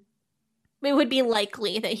been, it would be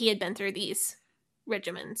likely that he had been through these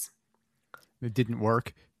regimens. It didn't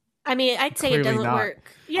work. I mean, I'd say Clearly it doesn't not.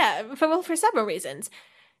 work. Yeah, for several reasons.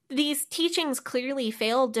 These teachings clearly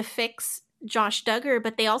failed to fix Josh Duggar,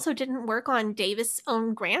 but they also didn't work on Davis'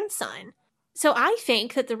 own grandson. So I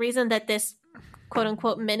think that the reason that this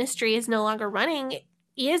quote-unquote ministry is no longer running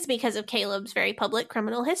is because of Caleb's very public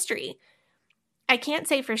criminal history. I can't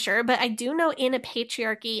say for sure, but I do know in a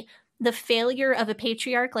patriarchy, the failure of a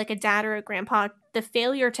patriarch like a dad or a grandpa, the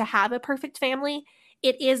failure to have a perfect family,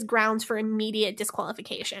 it is grounds for immediate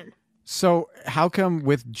disqualification. So how come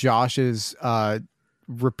with Josh's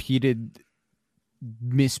repeated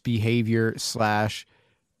misbehavior /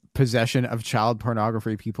 possession of child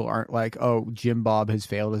pornography, people aren't like, oh, Jim Bob has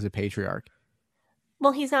failed as a patriarch?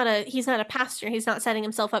 Well, he's not a pastor. He's not setting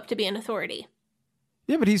himself up to be an authority.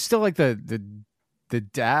 Yeah, but he's still like the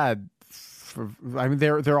dad. I mean,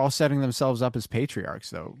 they're all setting themselves up as patriarchs,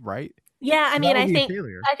 though, right? Yeah, I mean, I think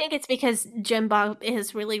it's because Jim Bob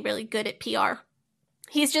is really, really good at PR.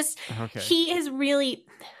 He's just he is really.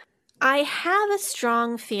 I have a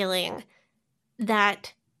strong feeling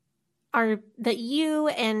that you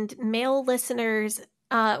and male listeners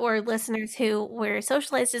or listeners who were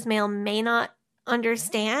socialized as male may not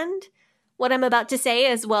understand what I'm about to say,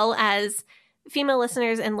 as well as female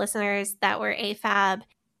listeners and listeners that were AFAB.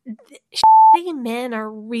 Shitty men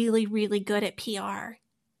are really, really good at PR.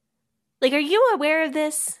 Like, are you aware of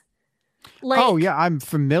this? Like, oh yeah, I'm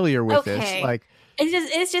familiar with this. Like,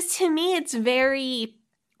 it's just to me, it's very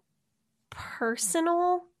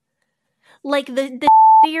personal. Like, the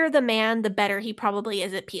shittier the man, the better he probably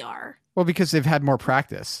is at PR. well, because they've had more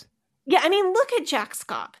practice. Yeah, I mean, look at Jack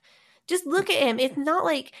Scott. Just look at him. It's not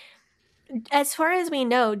like, as far as we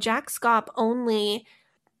know, Jack Scott only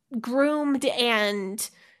groomed and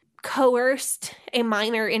coerced a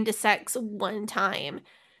minor into sex one time.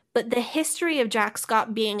 But the history of Jack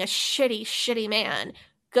Scott being a shitty, shitty man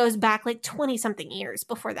goes back like 20-something years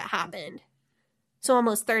before that happened. So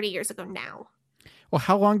almost 30 years ago now. Well,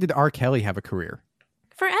 how long did R. Kelly have a career?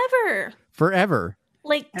 Forever.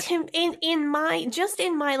 Like, in my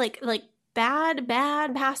like bad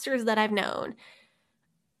pastors that I've known,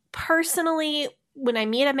 personally, when I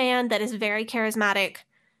meet a man that is very charismatic,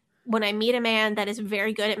 when I meet a man that is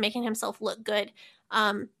very good at making himself look good,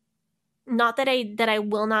 not that I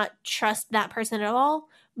will not trust that person at all,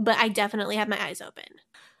 but I definitely have my eyes open.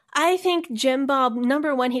 I think Jim Bob,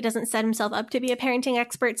 number one, he doesn't set himself up to be a parenting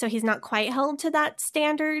expert, so he's not quite held to that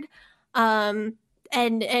standard. And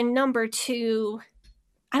number two,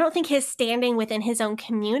 I don't think his standing within his own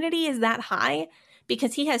community is that high,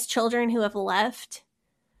 because he has children who have left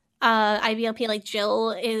IBLP. Like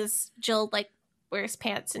Jill like wears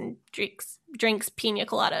pants and drinks pina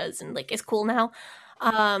coladas and like is cool now.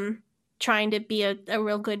 Trying to be a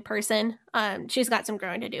real good person. She's got some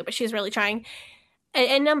growing to do, but she's really trying.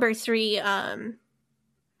 And number three,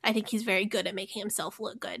 I think he's very good at making himself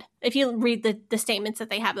look good. If you read the statements that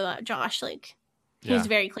they have about Josh, like, he's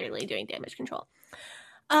very clearly doing damage control.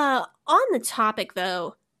 On the topic,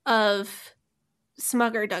 though, of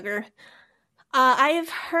Smugger Duggar, I've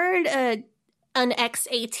heard an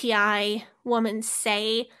ex-ATI woman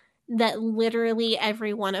say that literally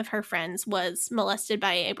every one of her friends was molested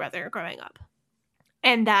by a brother growing up.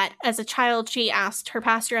 And that as a child, she asked her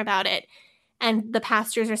pastor about it. And the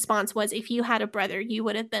pastor's response was, if you had a brother, you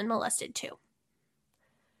would have been molested too.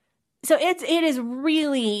 So it is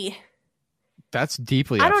really... That's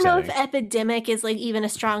deeply upsetting. I don't know if epidemic is like even a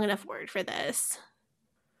strong enough word for this.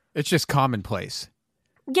 It's just commonplace.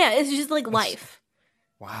 Yeah, it's just like life.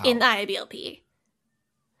 Wow. In the IBLP.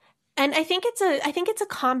 And I think it's a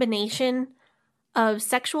combination of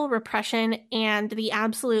sexual repression and the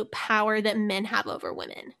absolute power that men have over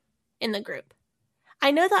women in the group. I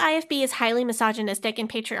know the IFB is highly misogynistic and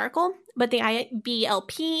patriarchal, but the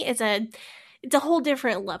IBLP is it's a whole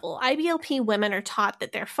different level. IBLP women are taught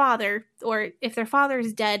that their father, or if their father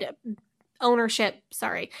is dead, ownership,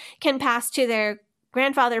 can pass to their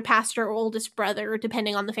grandfather, pastor, or oldest brother,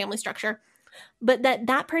 depending on the family structure. But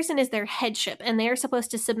that person is their headship, and they are supposed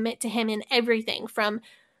to submit to him in everything, from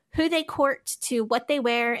who they court to what they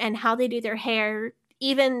wear and how they do their hair,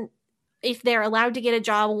 even if they're allowed to get a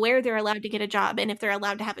job, where they're allowed to get a job, and if they're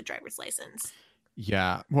allowed to have a driver's license.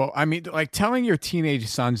 Yeah. Well, I mean, like telling your teenage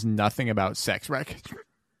sons nothing about sex, right?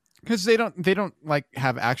 Because they don't like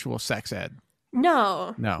have actual sex ed.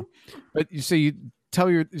 No. But you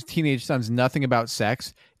tell your teenage sons nothing about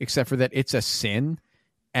sex except for that it's a sin.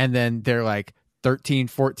 And then they're like 13,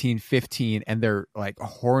 14, 15, and they're like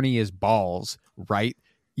horny as balls, right?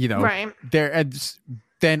 You know, right.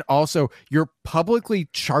 Then also you're publicly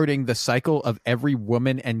charting the cycle of every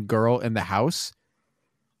woman and girl in the house.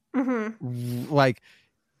 Mm-hmm. Like,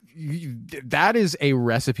 that is a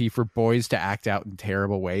recipe for boys to act out in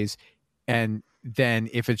terrible ways. And then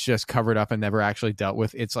if it's just covered up and never actually dealt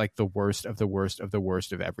with, it's like the worst of the worst of the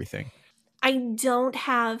worst of everything. I don't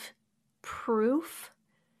have proof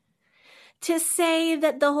to say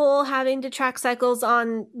that the whole having to track cycles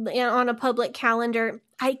on a public calendar,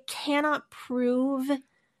 I cannot prove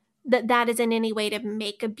that is in any way to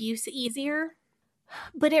make abuse easier.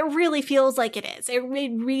 But it really feels like it is. It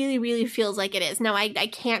really, really feels like it is. Now, I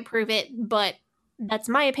can't prove it, but that's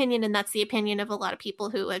my opinion, and that's the opinion of a lot of people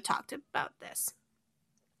who have talked about this.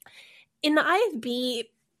 In the IFB,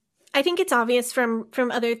 I think it's obvious from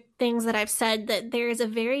other things that I've said that there is a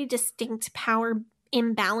very distinct power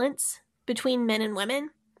imbalance between men and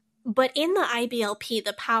women. But in the IBLP,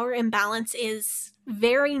 the power imbalance is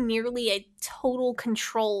very nearly a total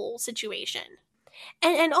control situation.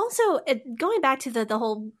 And also, going back to the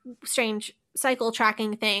whole strange cycle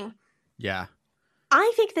tracking thing. Yeah.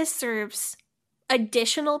 I think this serves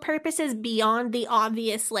additional purposes beyond the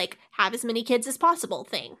obvious, like, have as many kids as possible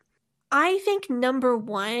thing. I think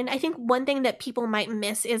one thing that people might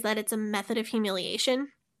miss is that it's a method of humiliation.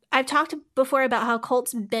 I've talked before about how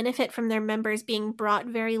cults benefit from their members being brought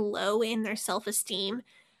very low in their self-esteem,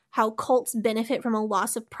 how cults benefit from a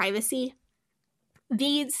loss of privacy.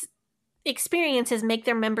 These experiences make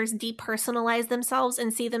their members depersonalize themselves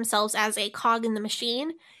and see themselves as a cog in the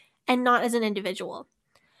machine and not as an individual.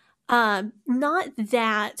 Not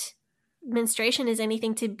that menstruation is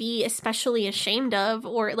anything to be especially ashamed of,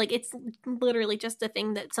 or like it's literally just a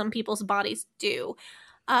thing that some people's bodies do.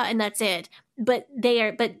 And that's it. But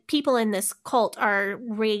people in this cult are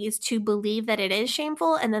raised to believe that it is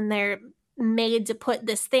shameful, and then they're made to put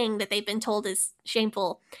this thing that they've been told is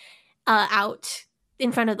shameful out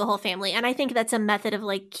in front of the whole family. And I think that's a method of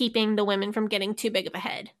like keeping the women from getting too big of a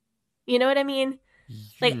head. You know what I mean?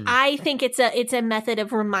 Like, I think it's a method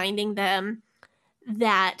of reminding them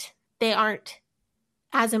that they aren't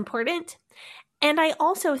as important. And I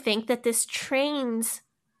also think that this trains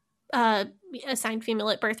assigned female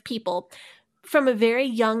at birth people from a very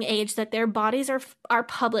young age that their bodies are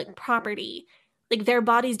public property. Like, their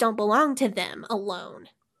bodies don't belong to them alone.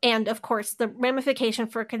 And of course, the ramification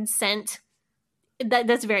for consent,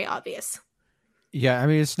 that's very obvious. Yeah, I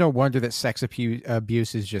mean, it's no wonder that sex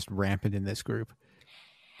abuse is just rampant in this group.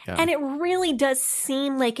 Yeah. And it really does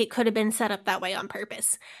seem like it could have been set up that way on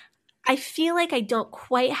purpose. I feel like I don't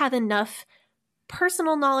quite have enough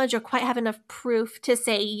personal knowledge or quite have enough proof to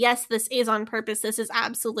say, yes, this is on purpose. This is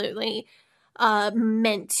absolutely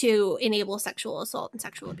meant to enable sexual assault and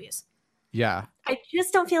sexual abuse. Yeah. I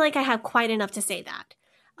just don't feel like I have quite enough to say that.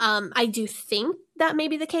 I do think that may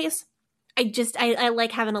be the case. I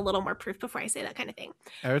like having a little more proof before I say that kind of thing.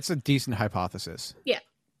 It's a decent hypothesis. Yeah.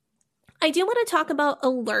 I do want to talk about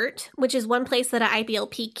Alert, which is one place that an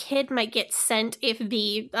IBLP kid might get sent if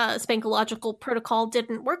the Spankological protocol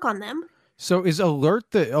didn't work on them. So is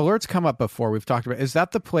Alert, the Alert's come up before, we've talked about, is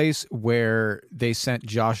that the place where they sent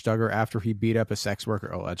Josh Duggar after he beat up a sex worker,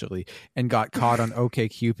 allegedly, and got caught on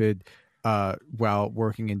OkCupid while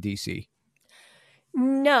working in DC?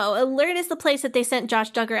 No, Alert is the place that they sent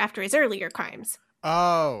Josh Duggar after his earlier crimes.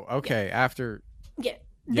 Oh, okay. Yeah. After... Yeah.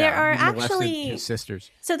 There are actually his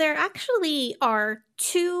sisters. So there actually are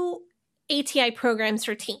 2 ATI programs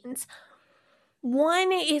for teens.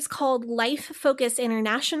 One is called Life Focus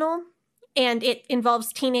International, and it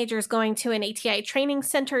involves teenagers going to an ATI training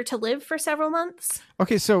center to live for several months.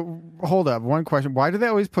 Okay, so hold up. One question. Why do they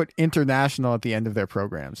always put international at the end of their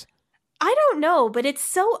programs? I don't know, but it's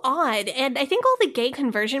so odd. And I think all the gay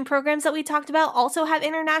conversion programs that we talked about also have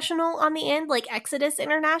international on the end, like Exodus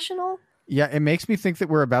International. Yeah, it makes me think that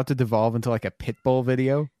we're about to devolve into like a Pitbull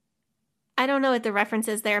video. I don't know what the reference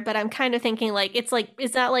is there, but I'm kind of thinking like, it's like,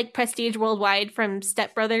 is that like Prestige Worldwide from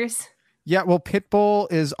Step Brothers? Yeah, well, Pitbull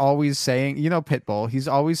is always saying, Pitbull, he's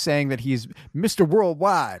always saying that he's Mr.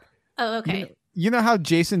 Worldwide. Oh, okay. You know how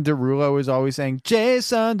Jason Derulo is always saying,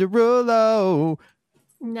 Jason Derulo?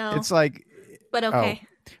 No. It's like... But okay.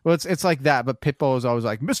 Oh. Well, it's like that, but Pitbull is always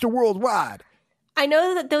like, Mr. Worldwide. I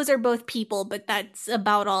know that those are both people, but that's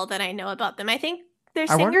about all that I know about them. I think they're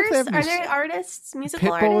singers. Are they artists?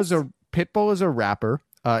 Musical artists? Pitbull is a rapper.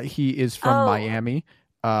 He is from Miami.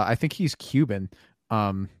 I think he's Cuban.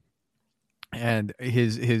 And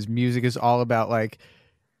his music is all about like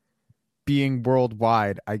being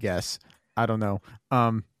worldwide, I guess. I don't know.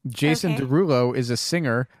 Jason Derulo is a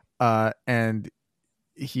singer, and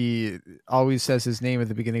he always says his name at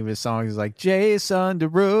the beginning of his song. He's like, Jason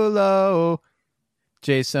Derulo.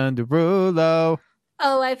 Jason Derulo.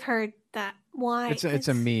 Oh, I've heard that. Why? It's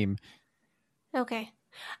a meme. Okay.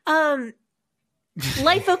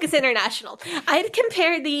 Life Focus International. I'd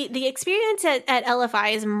compare the experience at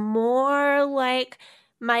LFI is more like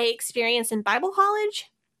my experience in Bible college.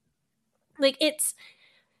 Like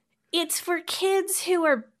it's for kids who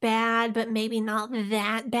are bad, but maybe not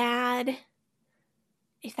that bad.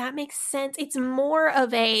 If that makes sense. It's more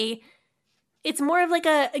of like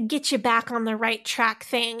a get you back on the right track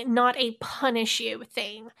thing, not a punish you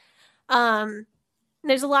thing.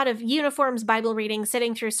 There's a lot of uniforms, Bible reading,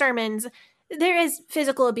 sitting through sermons. There is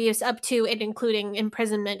physical abuse up to and including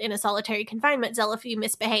imprisonment in a solitary confinement cell if you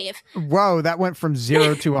misbehave. Whoa, that went from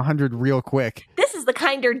 0 to 100 real quick. This is the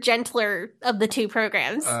kinder, gentler of the 2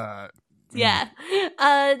 programs. Yeah.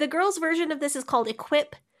 The girls' version of this is called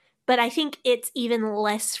Equip, but I think it's even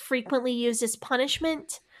less frequently used as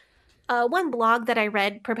punishment. One blog that I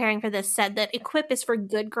read preparing for this said that Equip is for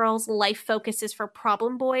good girls, Life Focus is for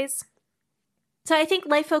problem boys. So I think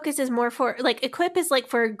Life Focus is more for, like, Equip is like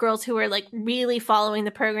for girls who are like really following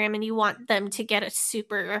the program and you want them to get a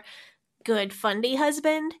super good fundy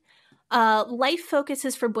husband. Life Focus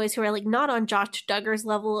is for boys who are like not on Josh Duggar's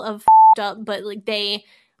level of up, but like they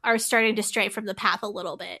are starting to stray from the path a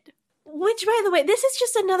little bit. Which, by the way, this is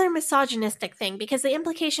just another misogynistic thing, because the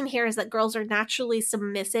implication here is that girls are naturally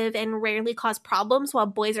submissive and rarely cause problems, while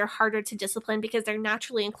boys are harder to discipline because they're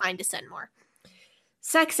naturally inclined to sin more.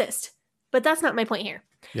 Sexist. But that's not my point here.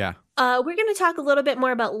 Yeah. We're going to talk a little bit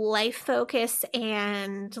more about life focus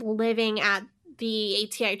and living at the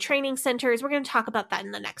ATI training centers. We're going to talk about that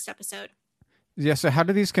in the next episode. Yeah, so how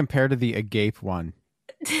do these compare to the agape one?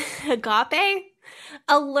 Agape?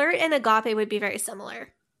 Alert and agape would be very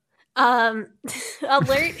similar. Alert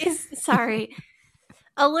is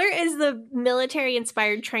the military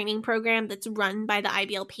inspired training program that's run by the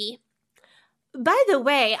IBLP. By the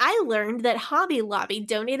way, I learned that Hobby Lobby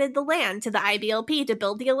donated the land to the IBLP to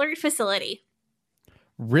build the Alert facility.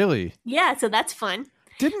 Really? Yeah, so that's fun.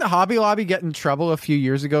 Didn't Hobby Lobby get in trouble a few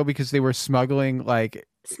years ago because they were smuggling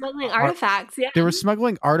artifacts? Yeah, they were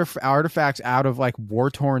smuggling artifacts out of like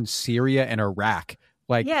war-torn Syria and Iraq.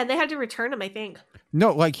 Like, yeah, they had to return them, I think.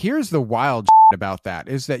 No, like here's the wild about that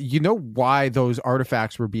is that you know why those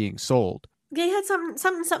artifacts were being sold. They had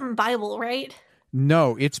something Bible, right?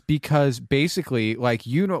 No, it's because basically, like,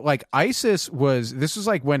 you know, like this was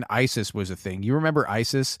like when ISIS was a thing. You remember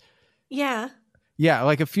ISIS? Yeah. Yeah,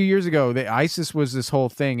 like a few years ago, ISIS was this whole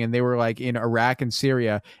thing, and they were like in Iraq and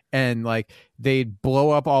Syria, and like they'd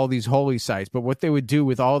blow up all these holy sites. But what they would do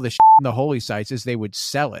with all the in the holy sites is they would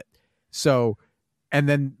sell it. So, and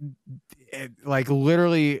then like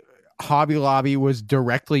literally Hobby Lobby was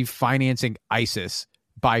directly financing ISIS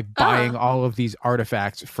by buying all of these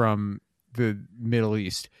artifacts from the Middle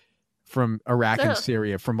East, from Iraq and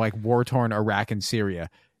Syria, from like war-torn Iraq and Syria.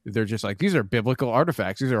 They're just like, these are biblical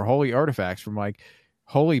artifacts. These are holy artifacts from like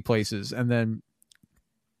holy places. And then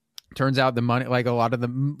turns out the money, like a lot of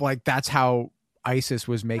them, like that's how ISIS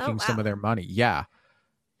was making some of their money. Yeah.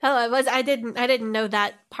 Oh, I didn't know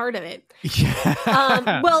that part of it.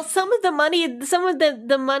 Yeah. Well, some of the money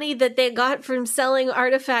that they got from selling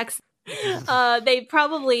artifacts, they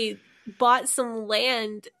probably bought some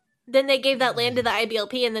land. Then they gave that land to the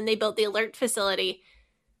IBLP, and then they built the Alert facility.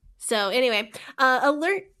 So anyway,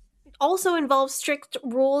 Alert also involves strict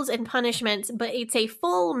rules and punishments, but it's a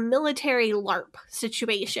full military LARP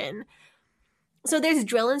situation. So there's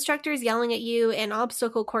drill instructors yelling at you, and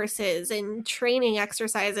obstacle courses and training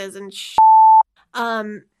exercises and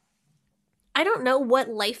I don't know what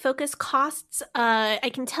Life Focus costs. I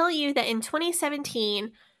can tell you that in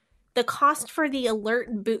 2017, the cost for the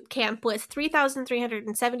Alert boot camp was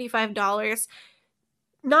 $3,375,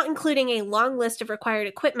 not including a long list of required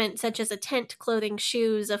equipment such as a tent, clothing,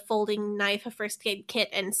 shoes, a folding knife, a first aid kit,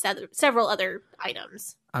 and several other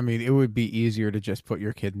items. I mean, it would be easier to just put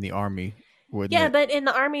your kid in the army, wouldn't it? Yeah, but in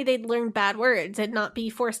the army, they'd learn bad words and not be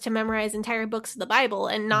forced to memorize entire books of the Bible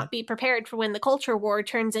and not be prepared for when the culture war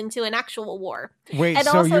turns into an actual war. Wait, and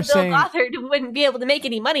so also you're Bill saying... Gothard wouldn't be able to make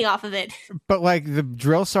any money off of it. But like the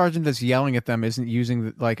drill sergeant that's yelling at them isn't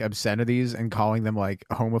using like obscenities and calling them like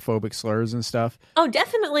homophobic slurs and stuff? Oh,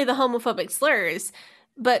 definitely the homophobic slurs,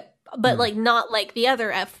 but like not like the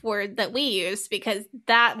other F word that we use, because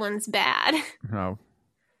that one's bad. Oh.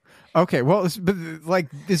 Okay, well, but like,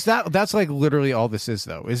 that's like literally all this is,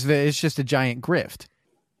 though? Is that it's just a giant grift?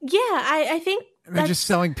 Yeah, I think they're just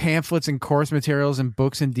selling pamphlets and course materials and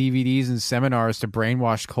books and DVDs and seminars to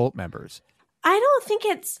brainwash cult members. I don't think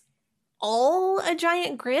it's all a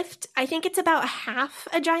giant grift. I think it's about half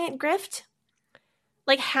a giant grift.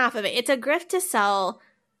 Like half of it. It's a grift to sell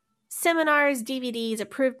seminars, DVDs,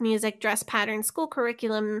 approved music, dress patterns, school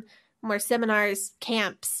curriculum, more seminars,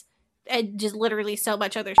 camps, and just literally so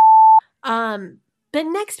much other But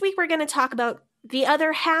next week we're going to talk about the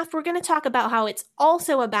other half. We're going to talk about how it's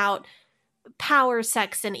also about power,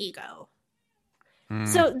 sex, and ego.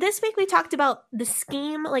 So this week we talked about the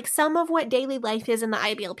scheme, like some of what daily life is in the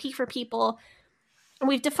IBLP for people.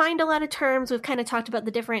 We've defined a lot of terms. We've kind of talked about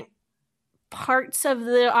the different parts of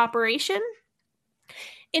the operation.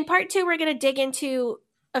 In part 2, we're going to dig into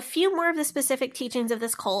a few more of the specific teachings of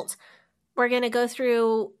this cult. We're going to go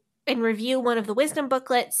through and review one of the wisdom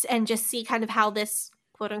booklets and just see kind of how this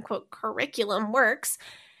quote-unquote curriculum works.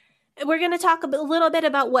 We're going to talk a little bit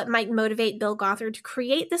about what might motivate Bill Gothard to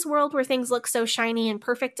create this world where things look so shiny and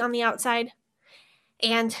perfect on the outside.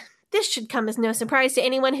 And this should come as no surprise to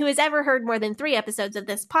anyone who has ever heard more than 3 episodes of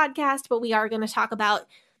this podcast, but we are going to talk about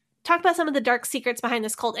some of the dark secrets behind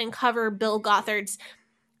this cult and cover Bill Gothard's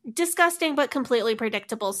disgusting but completely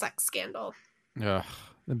predictable sex scandal. Ugh,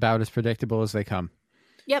 about as predictable as they come.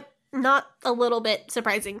 Yep, not a little bit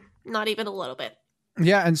surprising. Not even a little bit.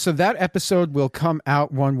 Yeah, and so that episode will come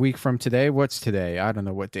out 1 week from today. What's today? I don't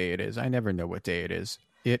know what day it is. I never know what day it is.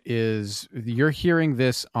 You're hearing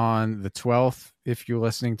this on the 12th if you're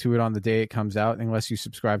listening to it on the day it comes out, unless you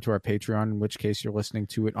subscribe to our Patreon, in which case you're listening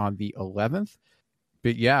to it on the 11th.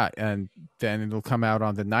 But yeah, and then it'll come out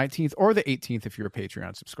on the 19th or the 18th if you're a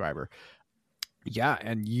Patreon subscriber. Yeah,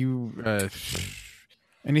 and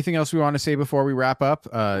anything else we want to say before we wrap up?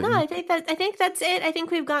 No, I think that's it. I think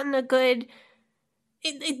we've gotten a good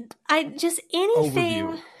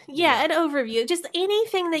overview. Yeah, an overview. Just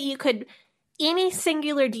anything that you could, any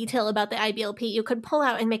singular detail about the IBLP you could pull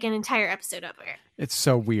out and make an entire episode of it. It's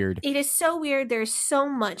so weird. It is so weird. There's so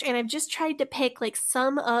much. And I've just tried to pick like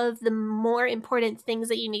some of the more important things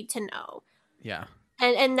that you need to know. Yeah.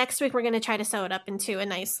 And next week we're going to try to sew it up into a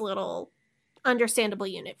nice little understandable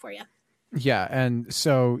unit for you. Yeah, and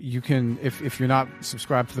so you can, if you're not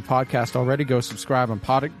subscribed to the podcast already, go subscribe on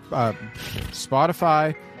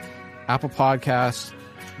Spotify, Apple Podcasts,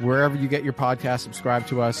 wherever you get your podcast. Subscribe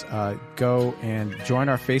to us. Go and join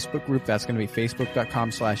our Facebook group. That's going to be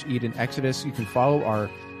facebook.com/Eden Exodus. You can follow our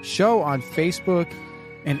show on Facebook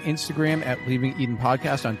and Instagram at Leaving Eden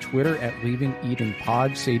Podcast, on Twitter at Leaving Eden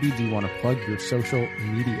Pod. Sadie, do you want to plug your social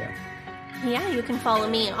media? Yeah, you can follow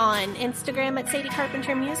me on Instagram at Sadie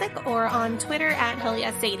Carpenter Music or on Twitter at Hell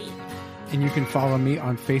Yes Sadie. And you can follow me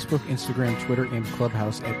on Facebook, Instagram, Twitter, and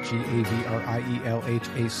Clubhouse at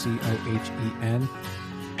GAVRIELHACOHEN.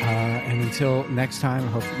 And until next time, I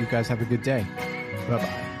hope that you guys have a good day. Bye-bye.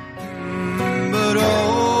 But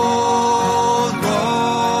old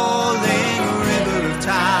rolling river of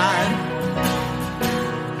time,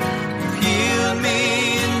 you've healed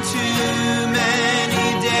me in too many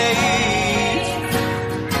days.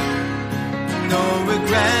 No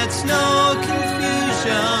regrets, no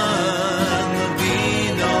confusion, there'll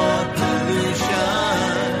be no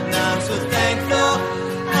pollution. I'm so thankful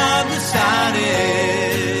I've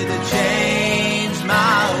decided to change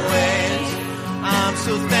my ways. I'm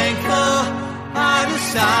so thankful I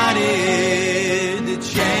decided to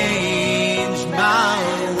change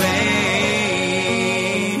my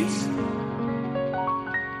ways.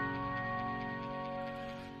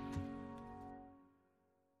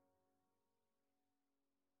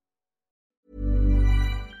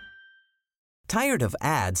 Tired of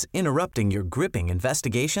ads interrupting your gripping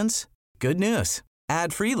investigations? Good news.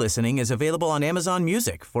 Ad-free listening is available on Amazon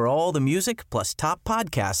Music for all the music plus top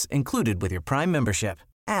podcasts included with your Prime membership.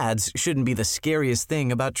 Ads shouldn't be the scariest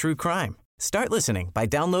thing about true crime. Start listening by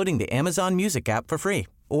downloading the Amazon Music app for free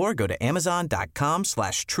or go to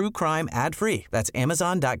amazon.com/truecrime ad-free. That's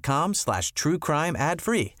amazon.com/truecrime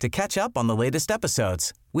ad-free to catch up on the latest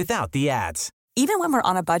episodes without the ads. Even when we're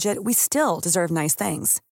on a budget, we still deserve nice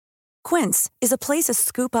things. Quince is a place to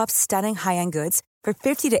scoop up stunning high-end goods for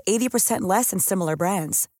 50 to 80% less than similar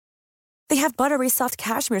brands. They have buttery soft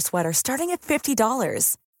cashmere sweaters starting at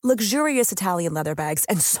 $50, luxurious Italian leather bags,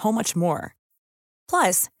 and so much more.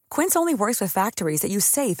 Plus, Quince only works with factories that use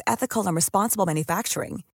safe, ethical, and responsible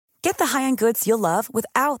manufacturing. Get the high-end goods you'll love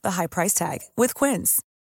without the high price tag with Quince.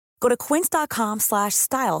 Go to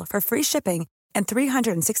quince.com/style for free shipping and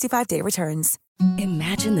 365-day returns.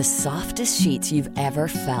 Imagine the softest sheets you've ever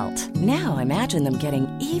felt. Now imagine them getting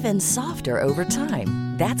even softer over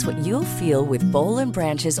time. That's what you'll feel with Boll &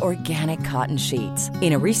 Branch's organic cotton sheets.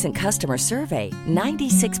 In a recent customer survey,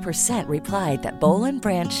 96% replied that Boll &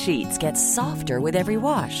 Branch sheets get softer with every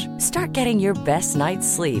wash. Start getting your best night's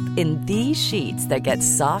sleep in these sheets that get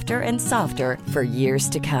softer and softer for years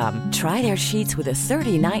to come. Try their sheets with a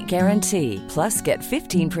 30-night guarantee. Plus, get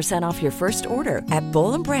 15% off your first order at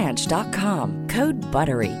bollandbranch.com. Code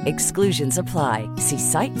BUTTERY. Exclusions apply. See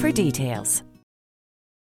site for details.